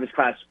to see how this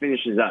class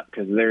finishes up,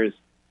 because there's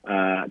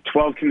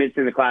 12 commits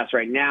in the class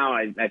right now.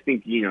 I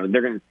think,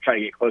 they're going to try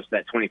to get close to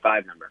that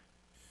 25 number.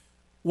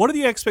 What are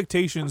the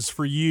expectations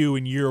for you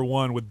in year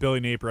one with Billy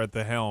Napier at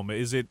the helm?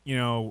 Is it,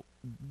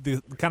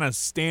 the kind of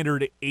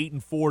standard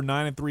 8-4,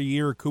 9-3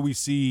 year? Could we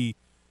see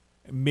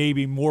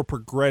maybe more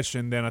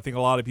progression than I think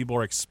a lot of people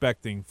are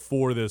expecting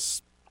for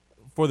this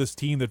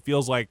team that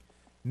feels like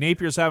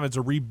Napier's having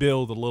to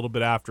rebuild a little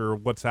bit after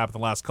what's happened the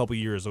last couple of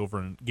years over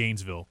in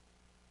Gainesville?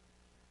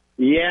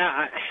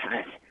 Yeah,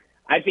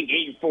 I think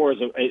 8-4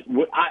 is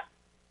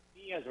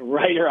me as a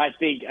writer, I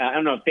think, I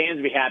don't know if fans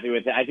would be happy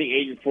with it. I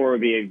think 8-4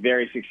 would be a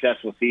very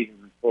successful season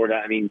for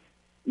Florida. I mean,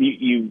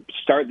 you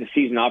start the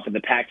season off with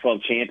the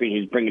Pac-12 champion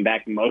who's bringing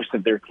back most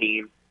of their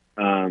team.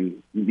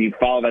 You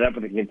follow that up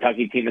with a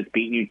Kentucky team that's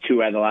beaten you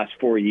 2 out of the last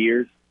 4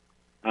 years.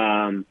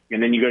 And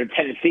then you go to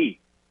Tennessee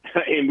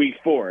in week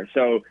 4.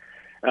 So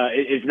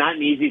it's not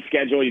an easy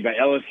schedule. You've got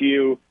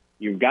LSU,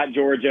 you've got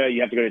Georgia,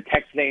 you have to go to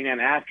Texas A&M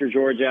after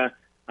Georgia.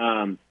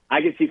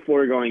 I can see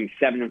Florida going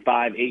 7-5,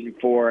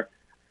 8-4.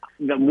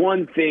 The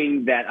one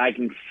thing that I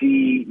can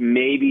see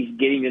maybe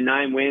getting to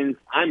 9 wins,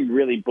 I'm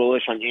really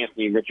bullish on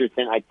Anthony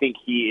Richardson. I think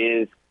he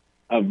is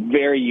a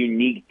very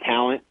unique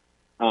talent.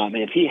 And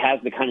if he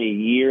has the kind of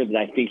year that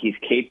I think he's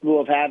capable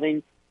of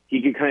having,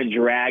 he could kind of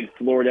drag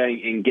Florida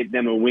and get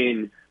them a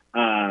win,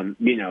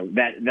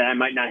 that I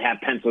might not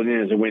have penciled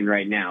in as a win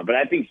right now. But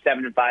I think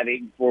 7-5,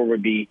 8-4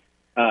 would be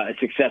a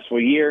successful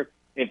year.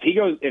 If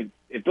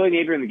Billy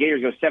Napier and the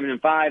Gators go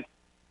 7-5,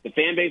 the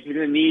fan base is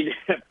going to need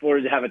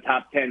Florida to have a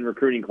top 10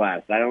 recruiting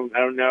class. I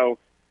don't know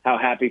how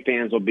happy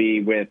fans will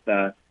be with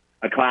a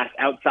class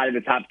outside of the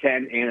top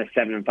 10 and a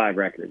 7-5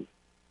 record.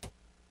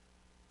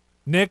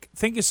 Nick,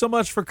 thank you so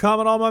much for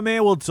coming on, my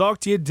man. We'll talk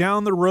to you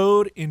down the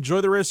road.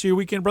 Enjoy the rest of your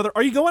weekend, brother.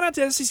 Are you going out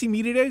to SEC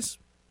Media Days?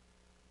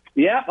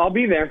 Yeah, I'll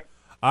be there.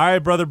 All right,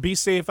 brother. Be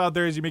safe out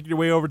there as you make your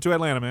way over to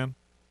Atlanta, man.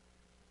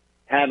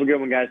 Have a good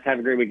one, guys. Have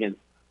a great weekend.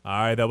 All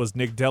right, that was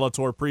Nick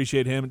Delator.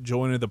 Appreciate him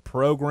joining the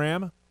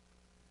program.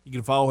 You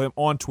can follow him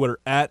on Twitter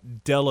at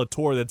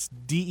Delator. That's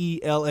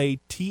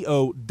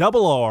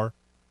DELATORR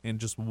and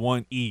just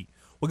 1 E.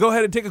 We'll go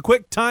ahead and take a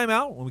quick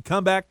timeout. When we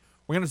come back,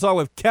 we're going to talk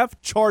with Kef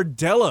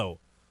Chardello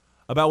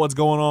about what's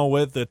going on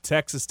with the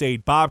Texas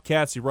State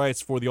Bobcats. He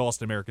writes for the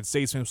Austin American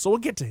Statesman, so we'll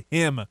get to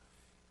him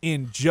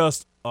in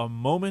just a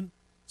moment.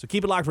 So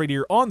keep it locked right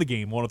here on the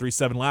game,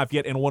 103.7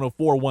 Lafayette and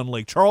 104.1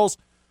 Lake Charles,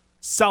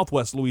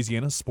 Southwest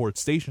Louisiana Sports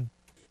Station.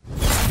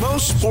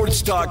 Most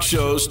sports talk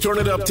shows turn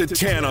it up to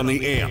 10 on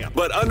the amp,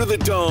 but Under the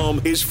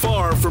Dome is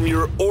far from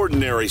your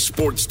ordinary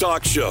sports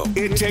talk show.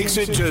 It takes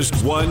it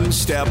just one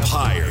step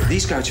higher.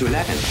 These go to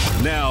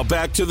 11. Now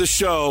back to the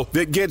show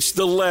that gets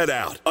the lead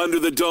out.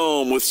 Under the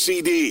Dome with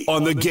CD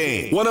on the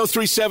game.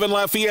 103.7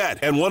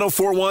 Lafayette and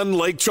 104.1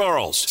 Lake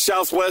Charles,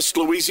 Southwest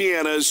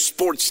Louisiana's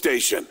sports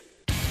station.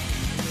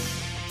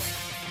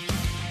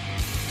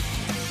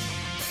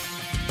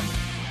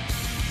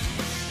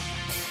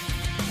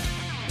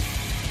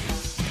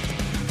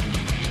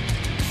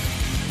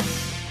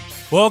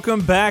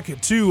 Welcome back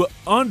to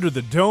Under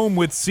the Dome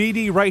with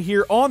CD right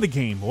here on the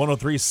game.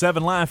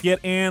 103.7 Lafayette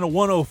and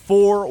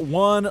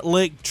 104.1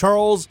 Lake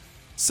Charles,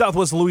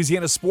 Southwest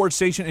Louisiana Sports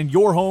Station, and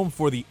your home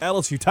for the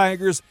LSU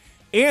Tigers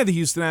and the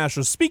Houston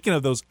Astros. Speaking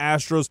of those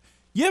Astros,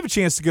 you have a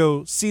chance to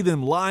go see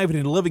them live and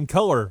in living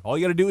color. All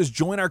you got to do is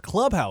join our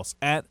clubhouse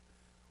at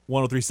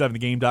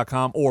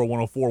 1037thegame.com or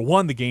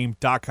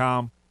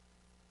 1041thegame.com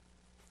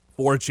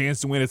for a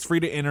chance to win. It's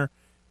free to enter.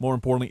 More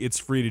importantly, it's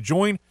free to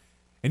join.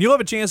 And you'll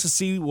have a chance to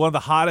see one of the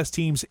hottest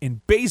teams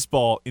in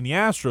baseball in the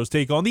Astros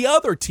take on the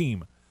other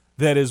team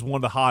that is one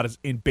of the hottest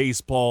in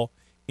baseball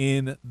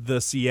in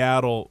the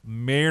Seattle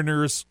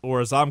Mariners,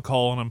 or as I'm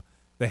calling them,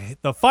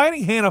 the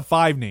Fighting Hannah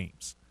Five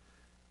Names,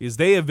 is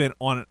they have been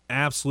on an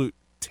absolute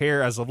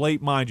tear as of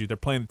late. Mind you, they're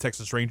playing the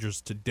Texas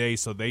Rangers today,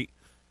 so they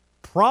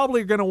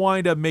probably are going to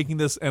wind up making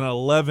this an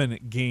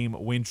 11-game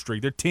win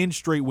streak. They're 10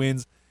 straight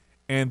wins,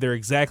 and they're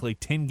exactly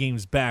 10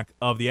 games back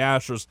of the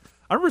Astros.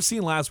 I remember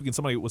seeing last week and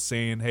somebody was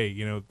saying, hey,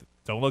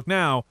 don't look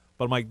now,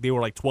 but I'm like, they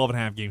were like 12 and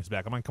a half games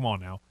back. I'm like, come on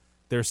now.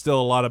 There's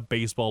still a lot of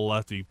baseball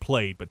left to be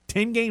played, but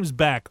 10 games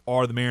back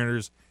are the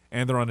Mariners,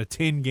 and they're on a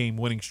 10-game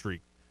winning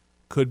streak.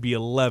 Could be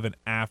 11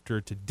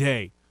 after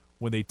today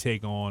when they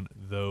take on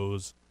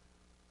those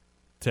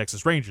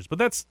Texas Rangers. But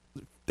that's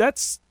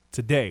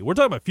today. We're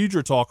talking about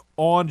Future Talk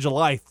on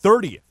July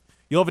 30th.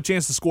 You'll have a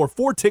chance to score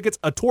 4 tickets,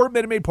 a tour of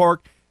Minute Maid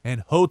Park,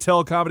 and hotel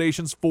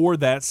accommodations for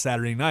that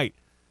Saturday night.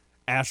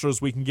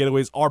 Astros Weekend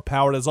Getaways are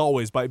powered, as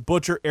always, by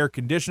Butcher Air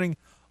Conditioning,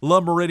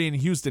 La Meridian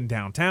Houston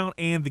Downtown,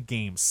 and the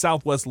game,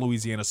 Southwest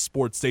Louisiana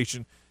Sports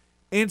Station.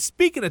 And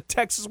speaking of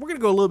Texas, we're going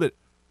to go a little bit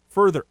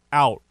further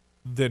out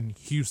than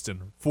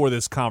Houston for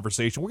this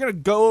conversation. We're going to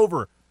go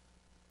over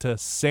to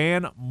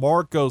San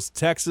Marcos,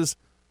 Texas.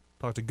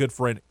 Talk to good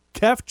friend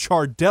Kef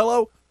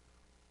Chardello.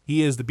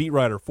 He is the beat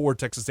writer for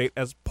Texas State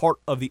as part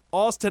of the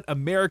Austin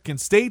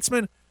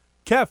American-Statesman.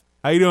 Kef,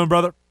 how you doing,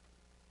 brother?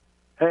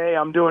 Hey,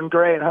 I'm doing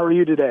great. How are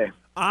you today?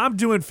 I'm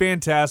doing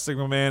fantastic,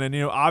 my man. And,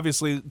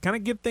 obviously, kind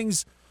of get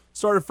things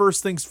started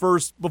first things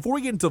first. Before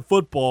we get into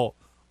football,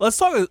 let's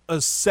talk a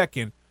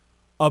second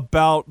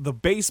about the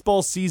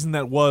baseball season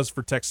that was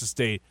for Texas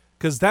State,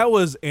 because that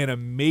was an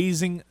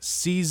amazing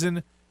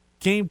season.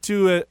 Came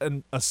to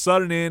a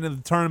sudden end in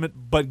the tournament,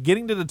 but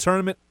getting to the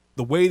tournament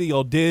the way that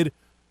y'all did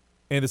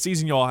and the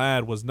season y'all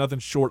had was nothing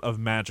short of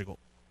magical.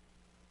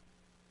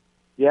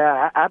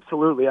 Yeah,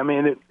 absolutely. I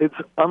mean, it's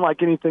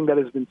unlike anything that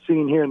has been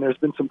seen here, and there's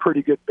been some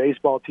pretty good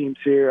baseball teams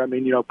here. I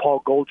mean,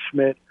 Paul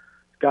Goldschmidt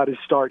got his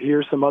start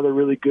here. Some other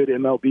really good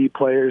MLB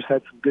players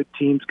had some good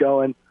teams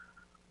going.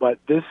 But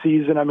this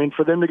season, I mean,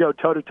 for them to go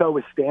toe-to-toe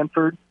with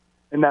Stanford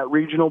in that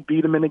regional,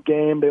 beat them in a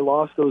game. They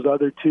lost those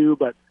other two,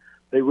 but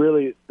they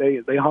really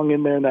they hung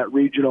in there in that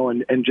regional,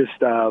 and just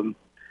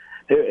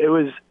it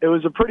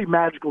was a pretty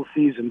magical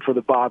season for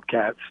the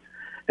Bobcats.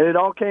 And it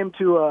all came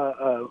to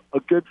a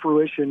good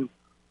fruition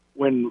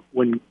when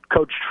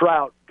Coach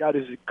Trout got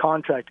his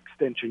contract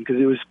extension, because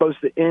it was supposed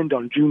to end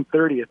on June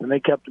 30th, and they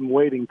kept him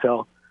waiting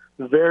till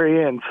the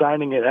very end,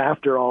 signing it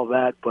after all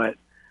that. But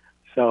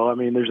so, I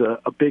mean, there's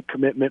a big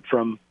commitment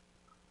from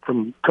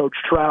Coach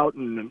Trout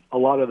and a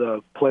lot of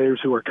the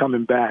players who are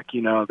coming back.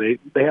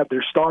 They have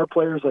their star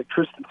players like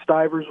Tristan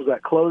Stivers was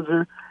that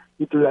closer.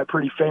 He threw that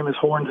pretty famous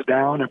horns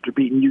down after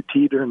beating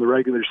UT during the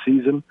regular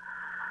season.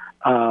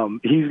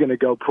 He's going to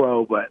go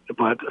pro, but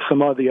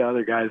some of the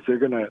other guys, they're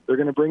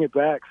gonna bring it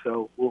back.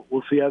 So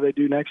we'll see how they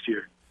do next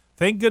year.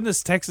 Thank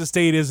goodness Texas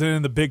State isn't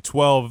in the Big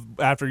 12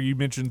 after you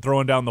mentioned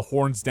throwing down the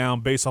horns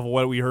down based off of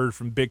what we heard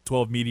from Big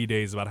 12 media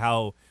days about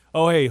how,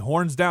 oh, hey,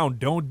 horns down,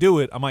 don't do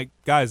it. I'm like,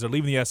 guys, they're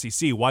leaving the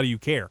SEC. Why do you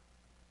care?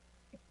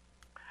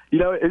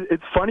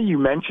 It's funny you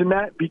mentioned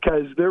that,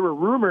 because there were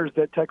rumors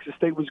that Texas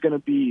State was going to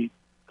be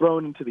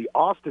thrown into the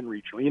Austin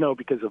regional,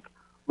 because of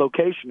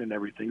location and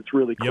everything. It's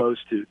really close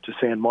to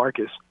San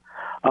Marcos.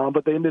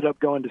 But they ended up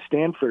going to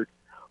Stanford.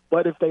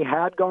 But if they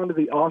had gone to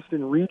the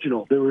Austin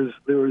regional, there was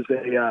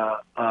a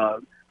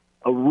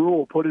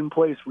rule put in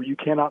place where you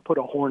cannot put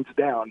a horns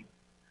down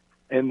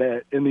in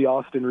the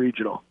Austin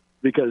regional,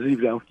 because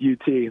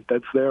UT,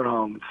 that's their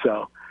home.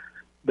 So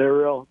they're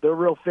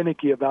real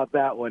finicky about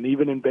that one,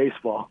 even in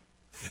baseball.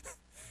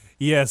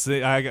 Yes,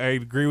 I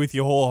agree with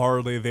you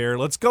wholeheartedly there.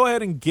 Let's go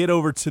ahead and get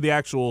over to the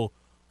actual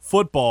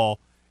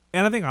football.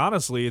 And I think,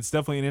 honestly, it's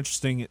definitely an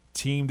interesting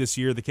team this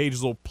year. The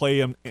Cajuns will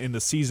play them in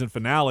the season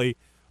finale.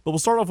 But we'll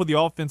start off with the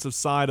offensive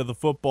side of the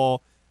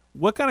football.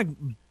 What kind of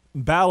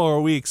battle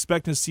are we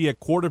expecting to see at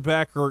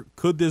quarterback, or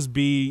could this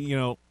be,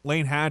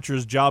 Lane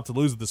Hatcher's job to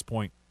lose at this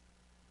point?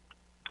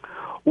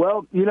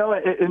 Well,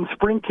 in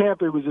spring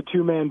camp, it was a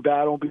two-man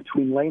battle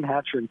between Lane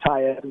Hatcher and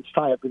Ty Evans.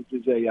 Ty Evans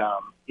is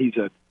he's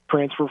a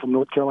transfer from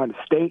North Carolina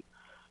State.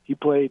 He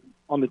played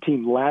on the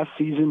team last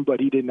season, but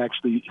he didn't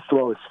actually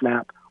throw a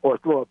snap or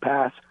throw a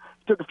pass.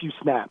 He took a few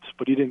snaps,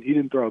 but he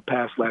didn't throw a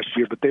pass last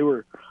year. But they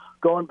were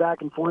going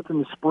back and forth in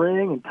the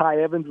spring, and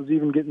Ty Evans was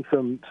even getting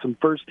some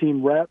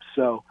first-team reps.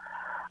 So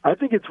I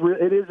think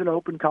it is an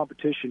open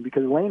competition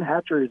because Lane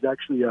Hatcher is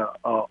actually a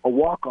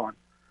walk-on.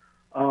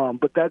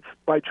 But that's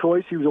by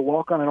choice. He was a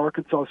walk-on at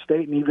Arkansas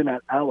State and even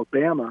at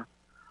Alabama.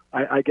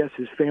 I guess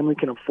his family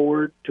can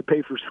afford to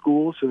pay for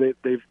school, so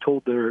they've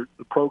told the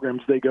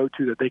programs they go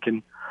to that they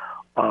can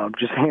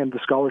just hand the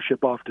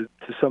scholarship off to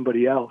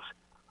somebody else.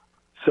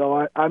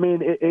 So, I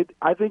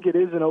think it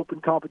is an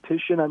open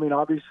competition. I mean,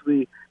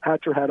 obviously,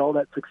 Hatcher had all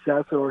that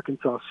success at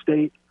Arkansas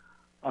State.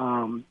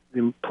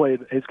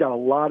 He's got a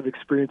lot of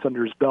experience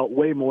under his belt,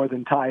 way more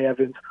than Ty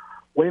Evans,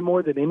 way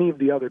more than any of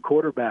the other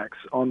quarterbacks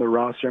on the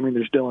roster. I mean,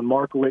 there's Dylan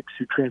Markowicz,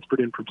 who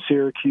transferred in from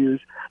Syracuse.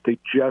 They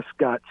just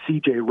got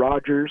C.J.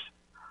 Rogers,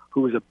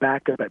 who was a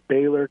backup at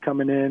Baylor,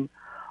 coming in.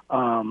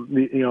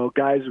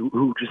 Guys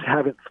who just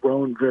haven't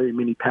thrown very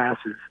many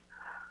passes.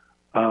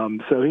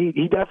 So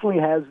he definitely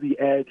has the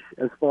edge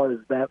as far as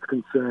that's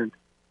concerned.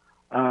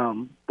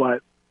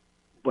 But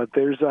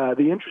there's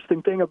the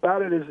interesting thing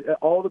about it is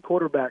all the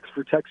quarterbacks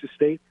for Texas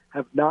State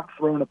have not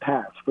thrown a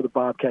pass for the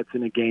Bobcats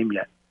in a game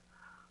yet.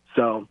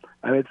 So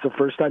it's the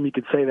first time you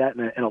could say that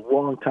in a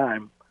long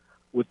time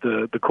with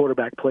the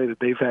quarterback play that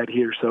they've had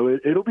here. So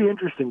it'll be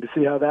interesting to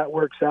see how that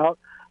works out.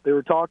 They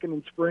were talking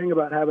in spring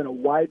about having a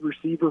wide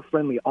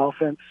receiver-friendly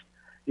offense.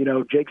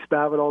 Jake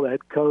Spavital, the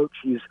head coach,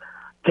 he's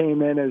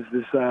came in as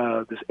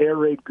this air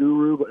raid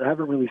guru, but I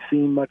haven't really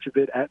seen much of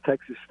it at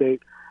Texas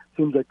State.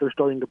 Seems like they're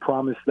starting to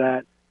promise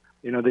that.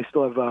 They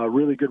still have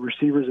really good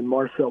receivers in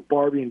Marcel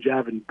Barbie and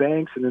Javin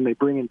Banks, and then they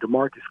bring in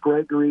DeMarcus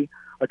Gregory,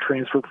 a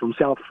transfer from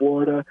South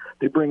Florida.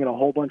 They bring in a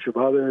whole bunch of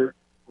other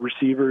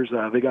receivers.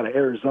 They got an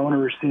Arizona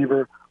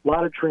receiver. A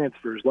lot of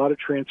transfers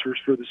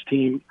for this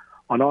team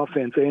on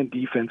offense and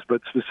defense,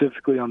 but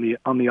specifically on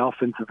the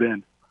offensive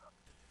end.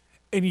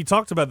 And you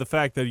talked about the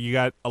fact that you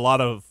got a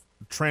lot of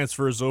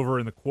transfers over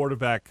in the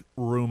quarterback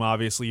room.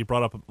 Obviously, you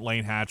brought up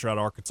Lane Hatcher at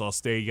Arkansas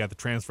State. You got the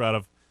transfer out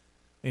of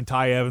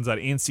Ty Evans at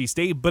NC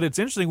State. But it's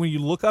interesting when you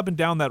look up and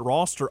down that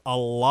roster, a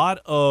lot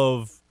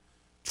of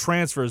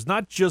transfers,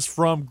 not just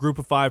from Group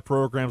of Five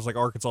programs like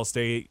Arkansas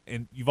State,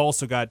 and you've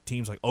also got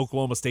teams like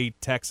Oklahoma State,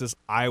 Texas,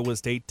 Iowa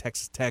State,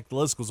 Texas Tech. The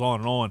list goes on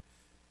and on.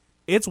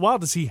 It's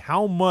wild to see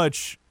how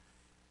much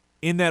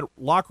in that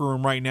locker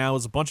room right now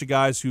is a bunch of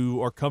guys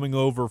who are coming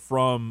over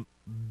from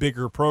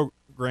bigger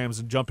programs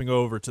and jumping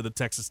over to the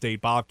Texas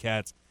State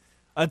Bobcats,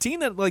 a team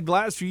that, like, the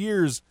last few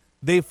years,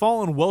 they've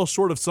fallen well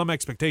short of some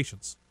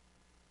expectations.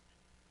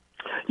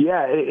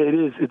 Yeah, it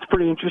is. It's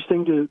pretty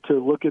interesting to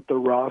look at the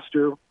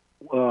roster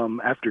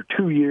after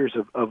 2 years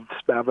of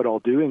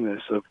Spavital doing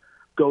this, of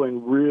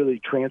going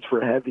really transfer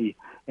heavy.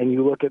 And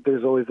you look at,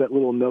 there's always that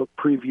little note,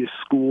 previous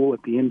school,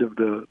 at the end of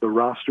the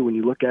roster when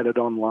you look at it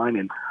online,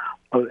 and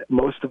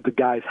most of the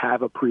guys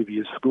have a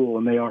previous school,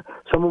 and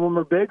some of them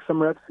are big,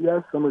 some are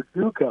FCS, some are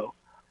JUCO.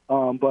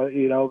 But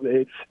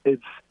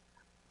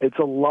it's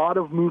a lot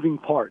of moving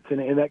parts,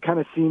 and that kind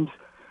of seems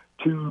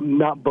to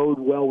not bode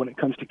well when it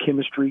comes to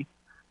chemistry,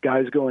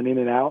 guys going in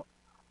and out.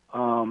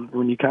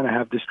 When you kind of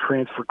have this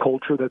transfer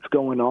culture that's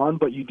going on,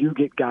 but you do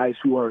get guys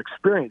who are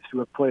experienced, who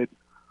have played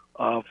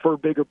for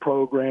bigger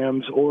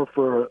programs or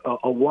for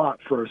a lot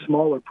for a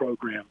smaller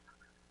program.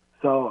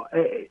 So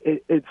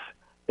it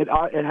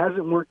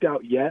hasn't worked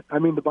out yet. I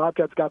mean, the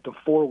Bobcats got to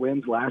 4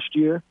 wins last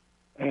year,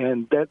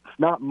 and that's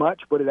not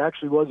much, but it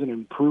actually was an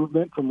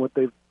improvement from what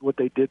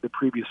they did the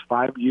previous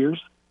 5 years.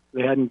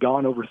 They hadn't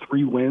gone over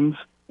 3 wins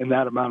in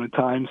that amount of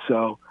time,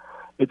 so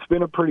it's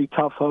been a pretty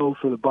tough hoe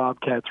for the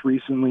Bobcats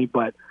recently,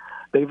 but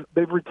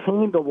they've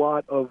retained a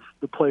lot of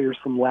the players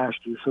from last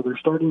year, so they're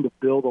starting to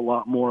build a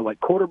lot more. Like,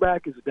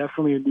 quarterback is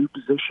definitely a new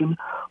position,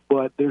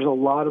 but there's a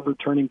lot of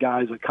returning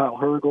guys like Kyle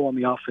Hergel on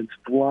the offensive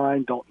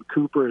line, Dalton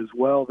Cooper as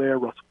well there,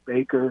 Russell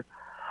Baker.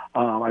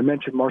 I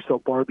mentioned Marcel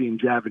Barbie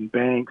and Javin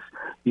Banks.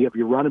 You have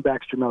your running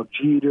backs, Jamel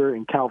Jeter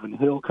and Calvin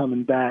Hill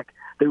coming back.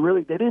 They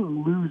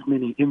didn't lose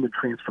many in the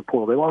transfer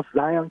portal. They lost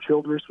Zion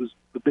Childress, was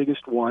the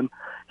biggest one.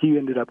 He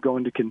ended up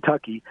going to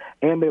Kentucky.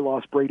 And they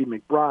lost Brady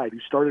McBride, who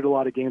started a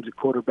lot of games at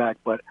quarterback,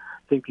 but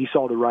I think he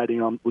saw the writing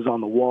was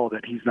on the wall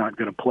that he's not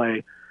going to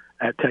play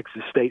at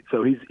Texas State.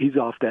 So he's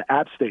off to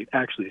App State,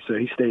 actually. So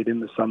he stayed in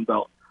the Sun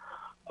Belt.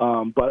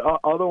 But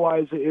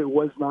otherwise, it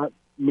was not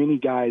many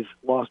guys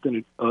lost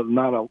in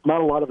not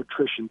a lot of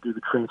attrition through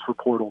the transfer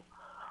portal,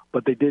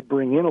 but they did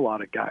bring in a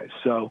lot of guys.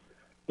 So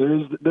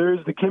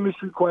there's the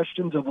chemistry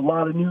questions of a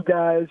lot of new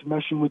guys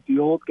meshing with the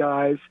old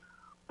guys,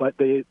 but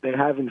they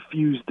have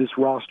infused this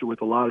roster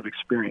with a lot of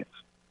experience.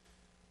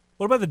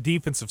 What about the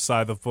defensive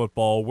side of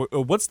football?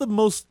 What's the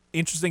most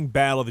interesting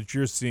battle that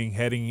you're seeing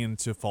heading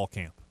into fall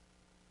camp?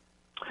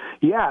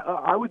 Yeah,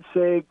 I would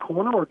say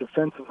corner or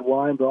defensive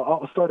line, but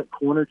I'll start at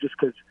corner just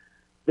because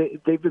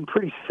they've been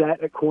pretty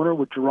set at corner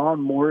with Jerron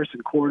Morris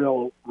and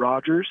Cordell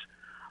Rogers.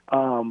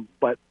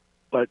 But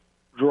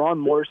Jerron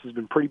Morris has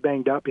been pretty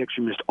banged up. He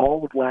actually missed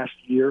all of last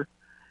year,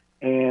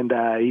 and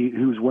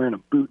he was wearing a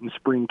boot in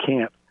spring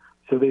camp.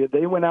 So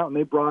they went out and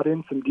they brought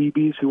in some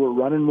DBs who were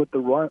running with the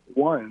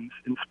ones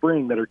in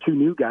spring that are two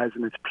new guys,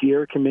 and it's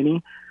Pierre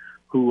Kamini,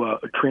 who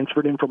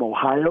transferred in from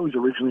Ohio. He's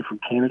originally from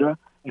Canada,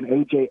 and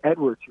A.J.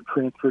 Edwards, who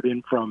transferred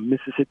in from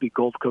Mississippi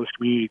Gulf Coast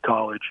Community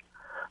College.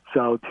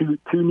 So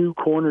two new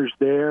corners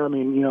there. I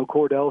mean,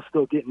 Cordell's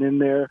still getting in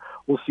there.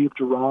 We'll see if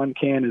Jerron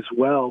can as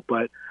well,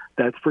 but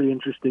that's pretty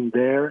interesting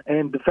there.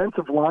 And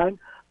defensive line,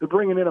 they're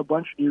bringing in a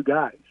bunch of new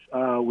guys.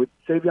 With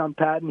Savion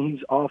Patton,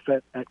 he's off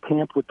at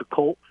camp with the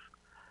Colts.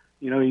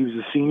 He was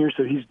a senior,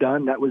 so he's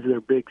done. That was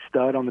their big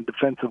stud on the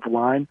defensive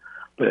line.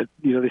 But,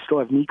 they still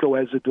have Nico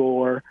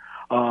Isidore.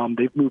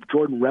 They've moved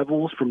Jordan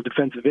Revels from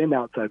defensive end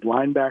outside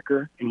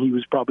linebacker, and he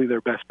was probably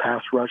their best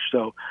pass rush.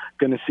 So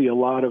going to see a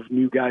lot of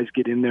new guys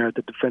get in there at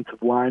the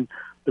defensive line.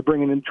 They're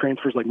bringing in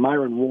transfers like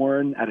Myron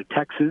Warren out of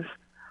Texas,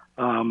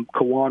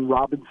 Kawan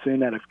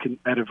Robinson out of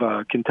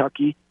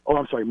Kentucky.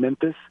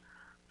 Memphis.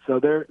 So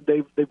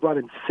they've brought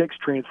in 6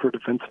 transfer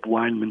defensive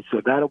linemen.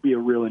 So that'll be a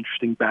real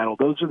interesting battle.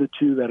 Those are the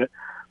two that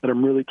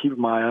I'm really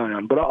keeping my eye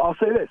on. But I'll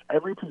say this: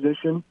 every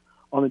position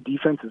on the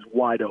defense is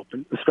wide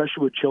open,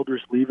 especially with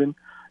Childress leaving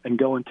and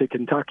going to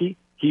Kentucky.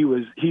 He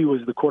was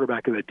the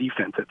quarterback of the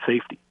defense at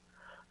safety.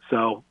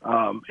 So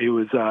it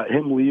was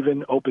him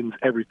leaving opens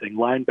everything.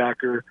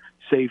 Linebacker,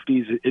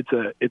 safeties.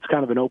 It's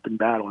kind of an open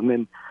battle. And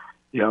then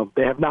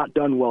they have not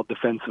done well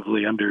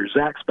defensively under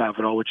Zach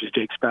Spavital, which is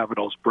Jake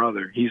Spavital's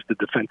brother. He's the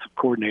defensive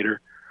coordinator.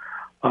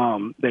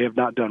 They have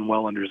not done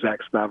well under Zach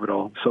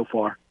Spavital so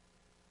far.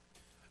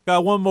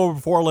 Got one more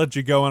before I let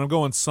you go, and I'm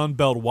going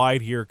Sunbelt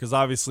wide here because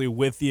obviously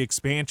with the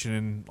expansion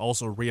and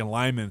also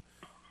realignment,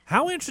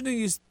 how interesting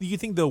do you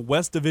think the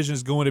West Division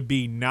is going to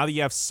be now that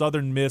you have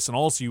Southern Miss and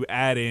also you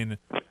add in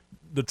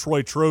the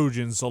Troy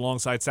Trojans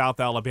alongside South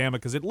Alabama?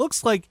 Because it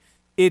looks like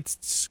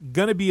it's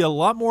going to be a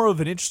lot more of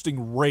an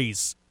interesting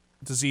race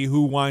to see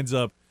who winds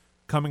up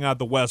coming out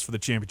the West for the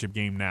championship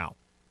game now.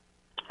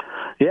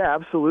 Yeah,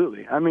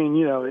 absolutely. I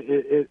mean,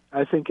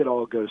 I think it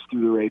all goes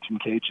through the Raging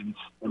Cajuns.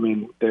 I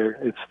mean,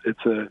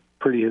 it's a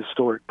pretty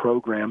historic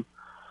program.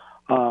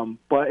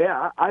 But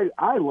yeah,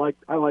 I like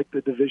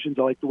the divisions.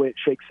 I like the way it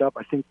shakes up.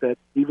 I think that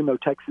even though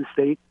Texas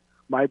State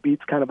might be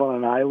kind of on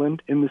an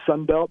island in the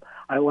Sun Belt,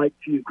 I like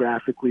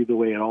geographically the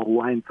way it all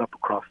lines up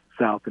across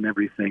the South and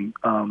everything.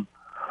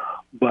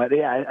 But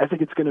yeah, I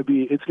think it's going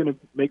to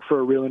make for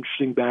a real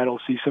interesting battle.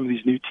 See some of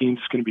these new teams.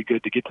 It's going to be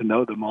good to get to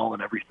know them all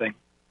and everything.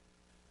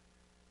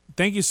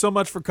 Thank you so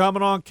much for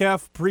coming on,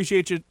 Kef.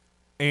 Appreciate you.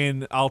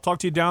 And I'll talk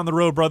to you down the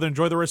road, brother.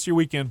 Enjoy the rest of your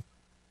weekend.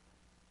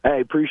 Hey,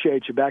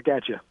 appreciate you. Back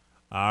at you.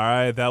 All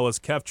right, that was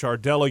Kef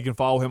Chardella. You can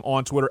follow him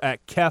on Twitter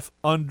at Kef_C.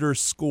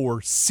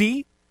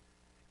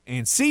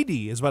 And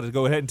CD is about to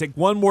go ahead and take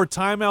one more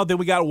timeout. Then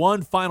we got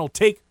one final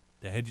take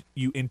to head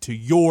you into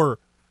your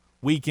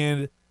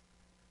weekend.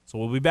 So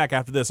we'll be back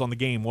after this on the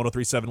game,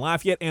 103.7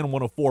 Lafayette and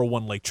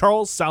 104.1 Lake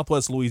Charles,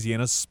 Southwest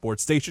Louisiana's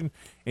sports station,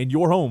 and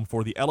your home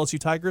for the LSU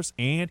Tigers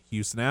and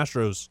Houston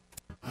Astros.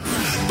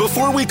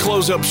 Before we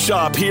close up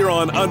shop here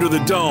on Under the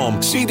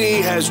Dome,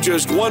 CD has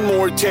just one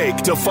more take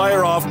to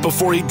fire off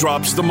before he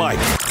drops the mic.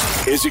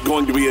 Is it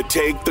going to be a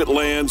take that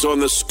lands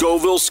on the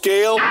Scoville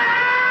scale?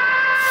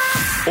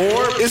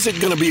 Or is it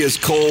going to be as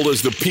cold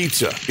as the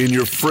pizza in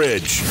your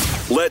fridge?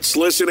 Let's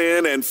listen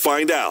in and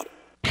find out.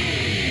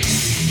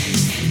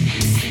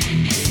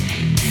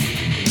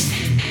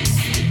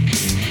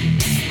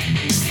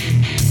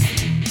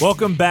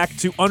 Welcome back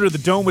to Under the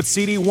Dome with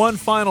CD. One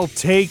final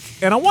take,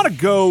 and I want to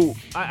go.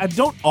 I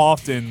don't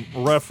often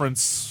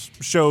reference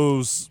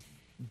shows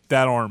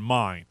that aren't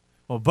mine,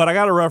 but I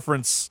got to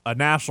reference a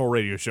national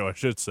radio show, I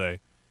should say.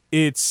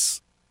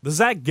 It's the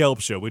Zach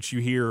Gelb Show, which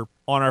you hear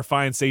on our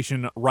fine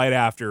station right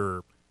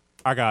after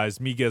our guys,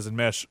 Miguez and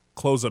Mesh,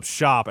 close up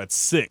shop at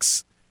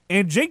 6.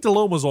 And Jake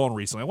Delhomme was on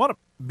recently. I want to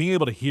be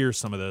able to hear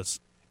some of this.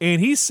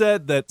 And he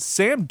said that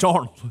Sam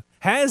Darnold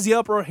has the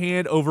upper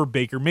hand over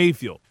Baker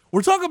Mayfield.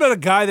 We're talking about a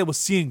guy that was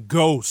seeing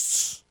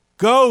ghosts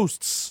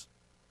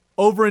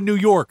over in New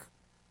York.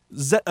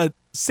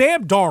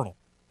 Sam Darnold.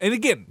 And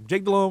again,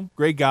 Jake Delhomme,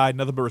 great guy,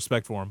 nothing but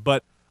respect for him.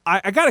 But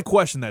I got to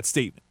question that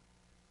statement.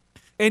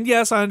 And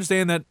yes, I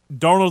understand that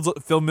Darnold's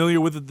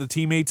familiar with the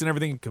teammates and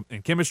everything,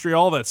 and chemistry,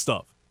 all that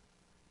stuff.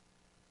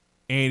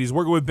 And he's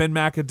working with Ben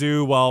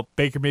McAdoo while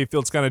Baker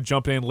Mayfield's kind of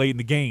jumping in late in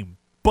the game.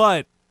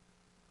 But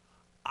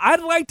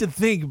I'd like to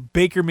think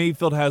Baker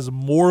Mayfield has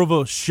more of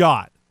a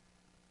shot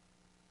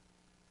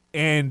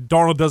and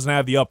Darnold doesn't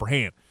have the upper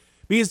hand.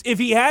 Because if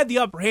he had the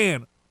upper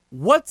hand,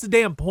 what's the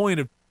damn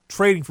point of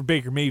trading for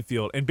Baker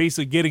Mayfield and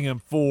basically getting him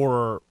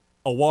for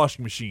a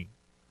washing machine?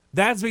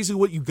 That's basically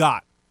what you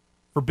got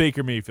for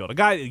Baker Mayfield. A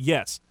guy that,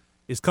 yes,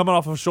 is coming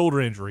off of a shoulder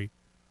injury,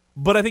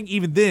 but I think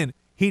even then,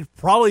 he'd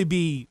probably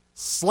be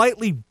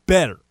slightly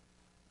better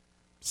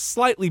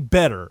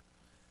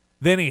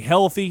than a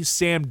healthy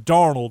Sam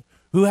Darnold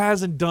who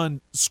hasn't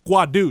done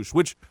squadouche,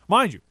 which,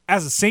 mind you,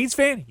 as a Saints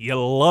fan, you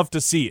love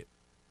to see it.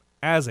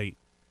 As a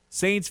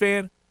Saints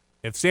fan,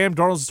 if Sam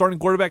Darnold's the starting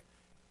quarterback,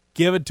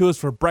 give it to us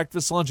for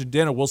breakfast, lunch, and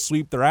dinner. We'll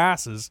sweep their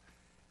asses,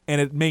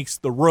 and it makes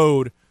the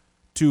road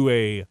to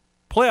a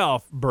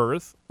playoff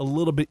berth a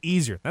little bit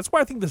easier. That's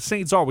why I think the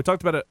Saints are. We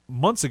talked about it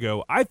months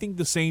ago. I think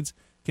the Saints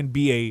can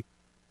be a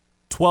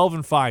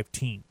 12-5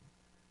 team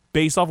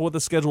based off of what the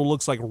schedule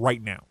looks like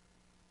right now.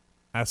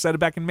 I said it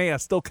back in May. I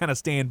still kind of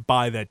stand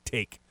by that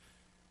take,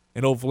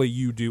 and hopefully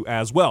you do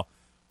as well.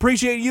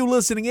 Appreciate you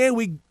listening in.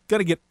 We got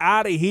to get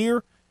out of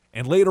here,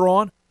 and later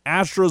on,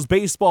 Astros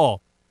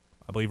baseball.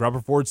 I believe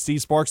Robert Ford,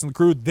 Steve Sparks, and the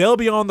crew, they'll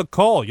be on the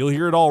call. You'll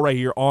hear it all right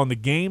here on The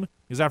Game,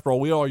 because after all,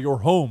 we are your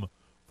home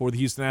for the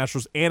Houston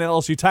Astros and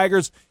LSU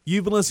Tigers.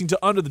 You've been listening to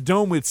Under the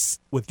Dome with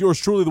yours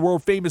truly, the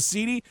world-famous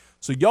CD,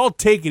 so y'all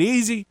take it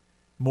easy.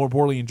 More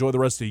importantly, enjoy the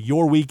rest of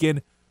your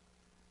weekend.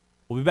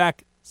 We'll be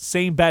back,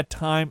 same bat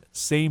time,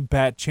 same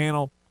bat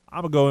channel.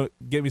 I'm going to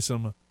go get me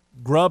some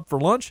grub for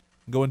lunch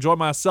and go enjoy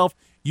myself.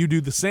 You do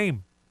the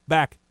same.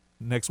 Back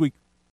next week.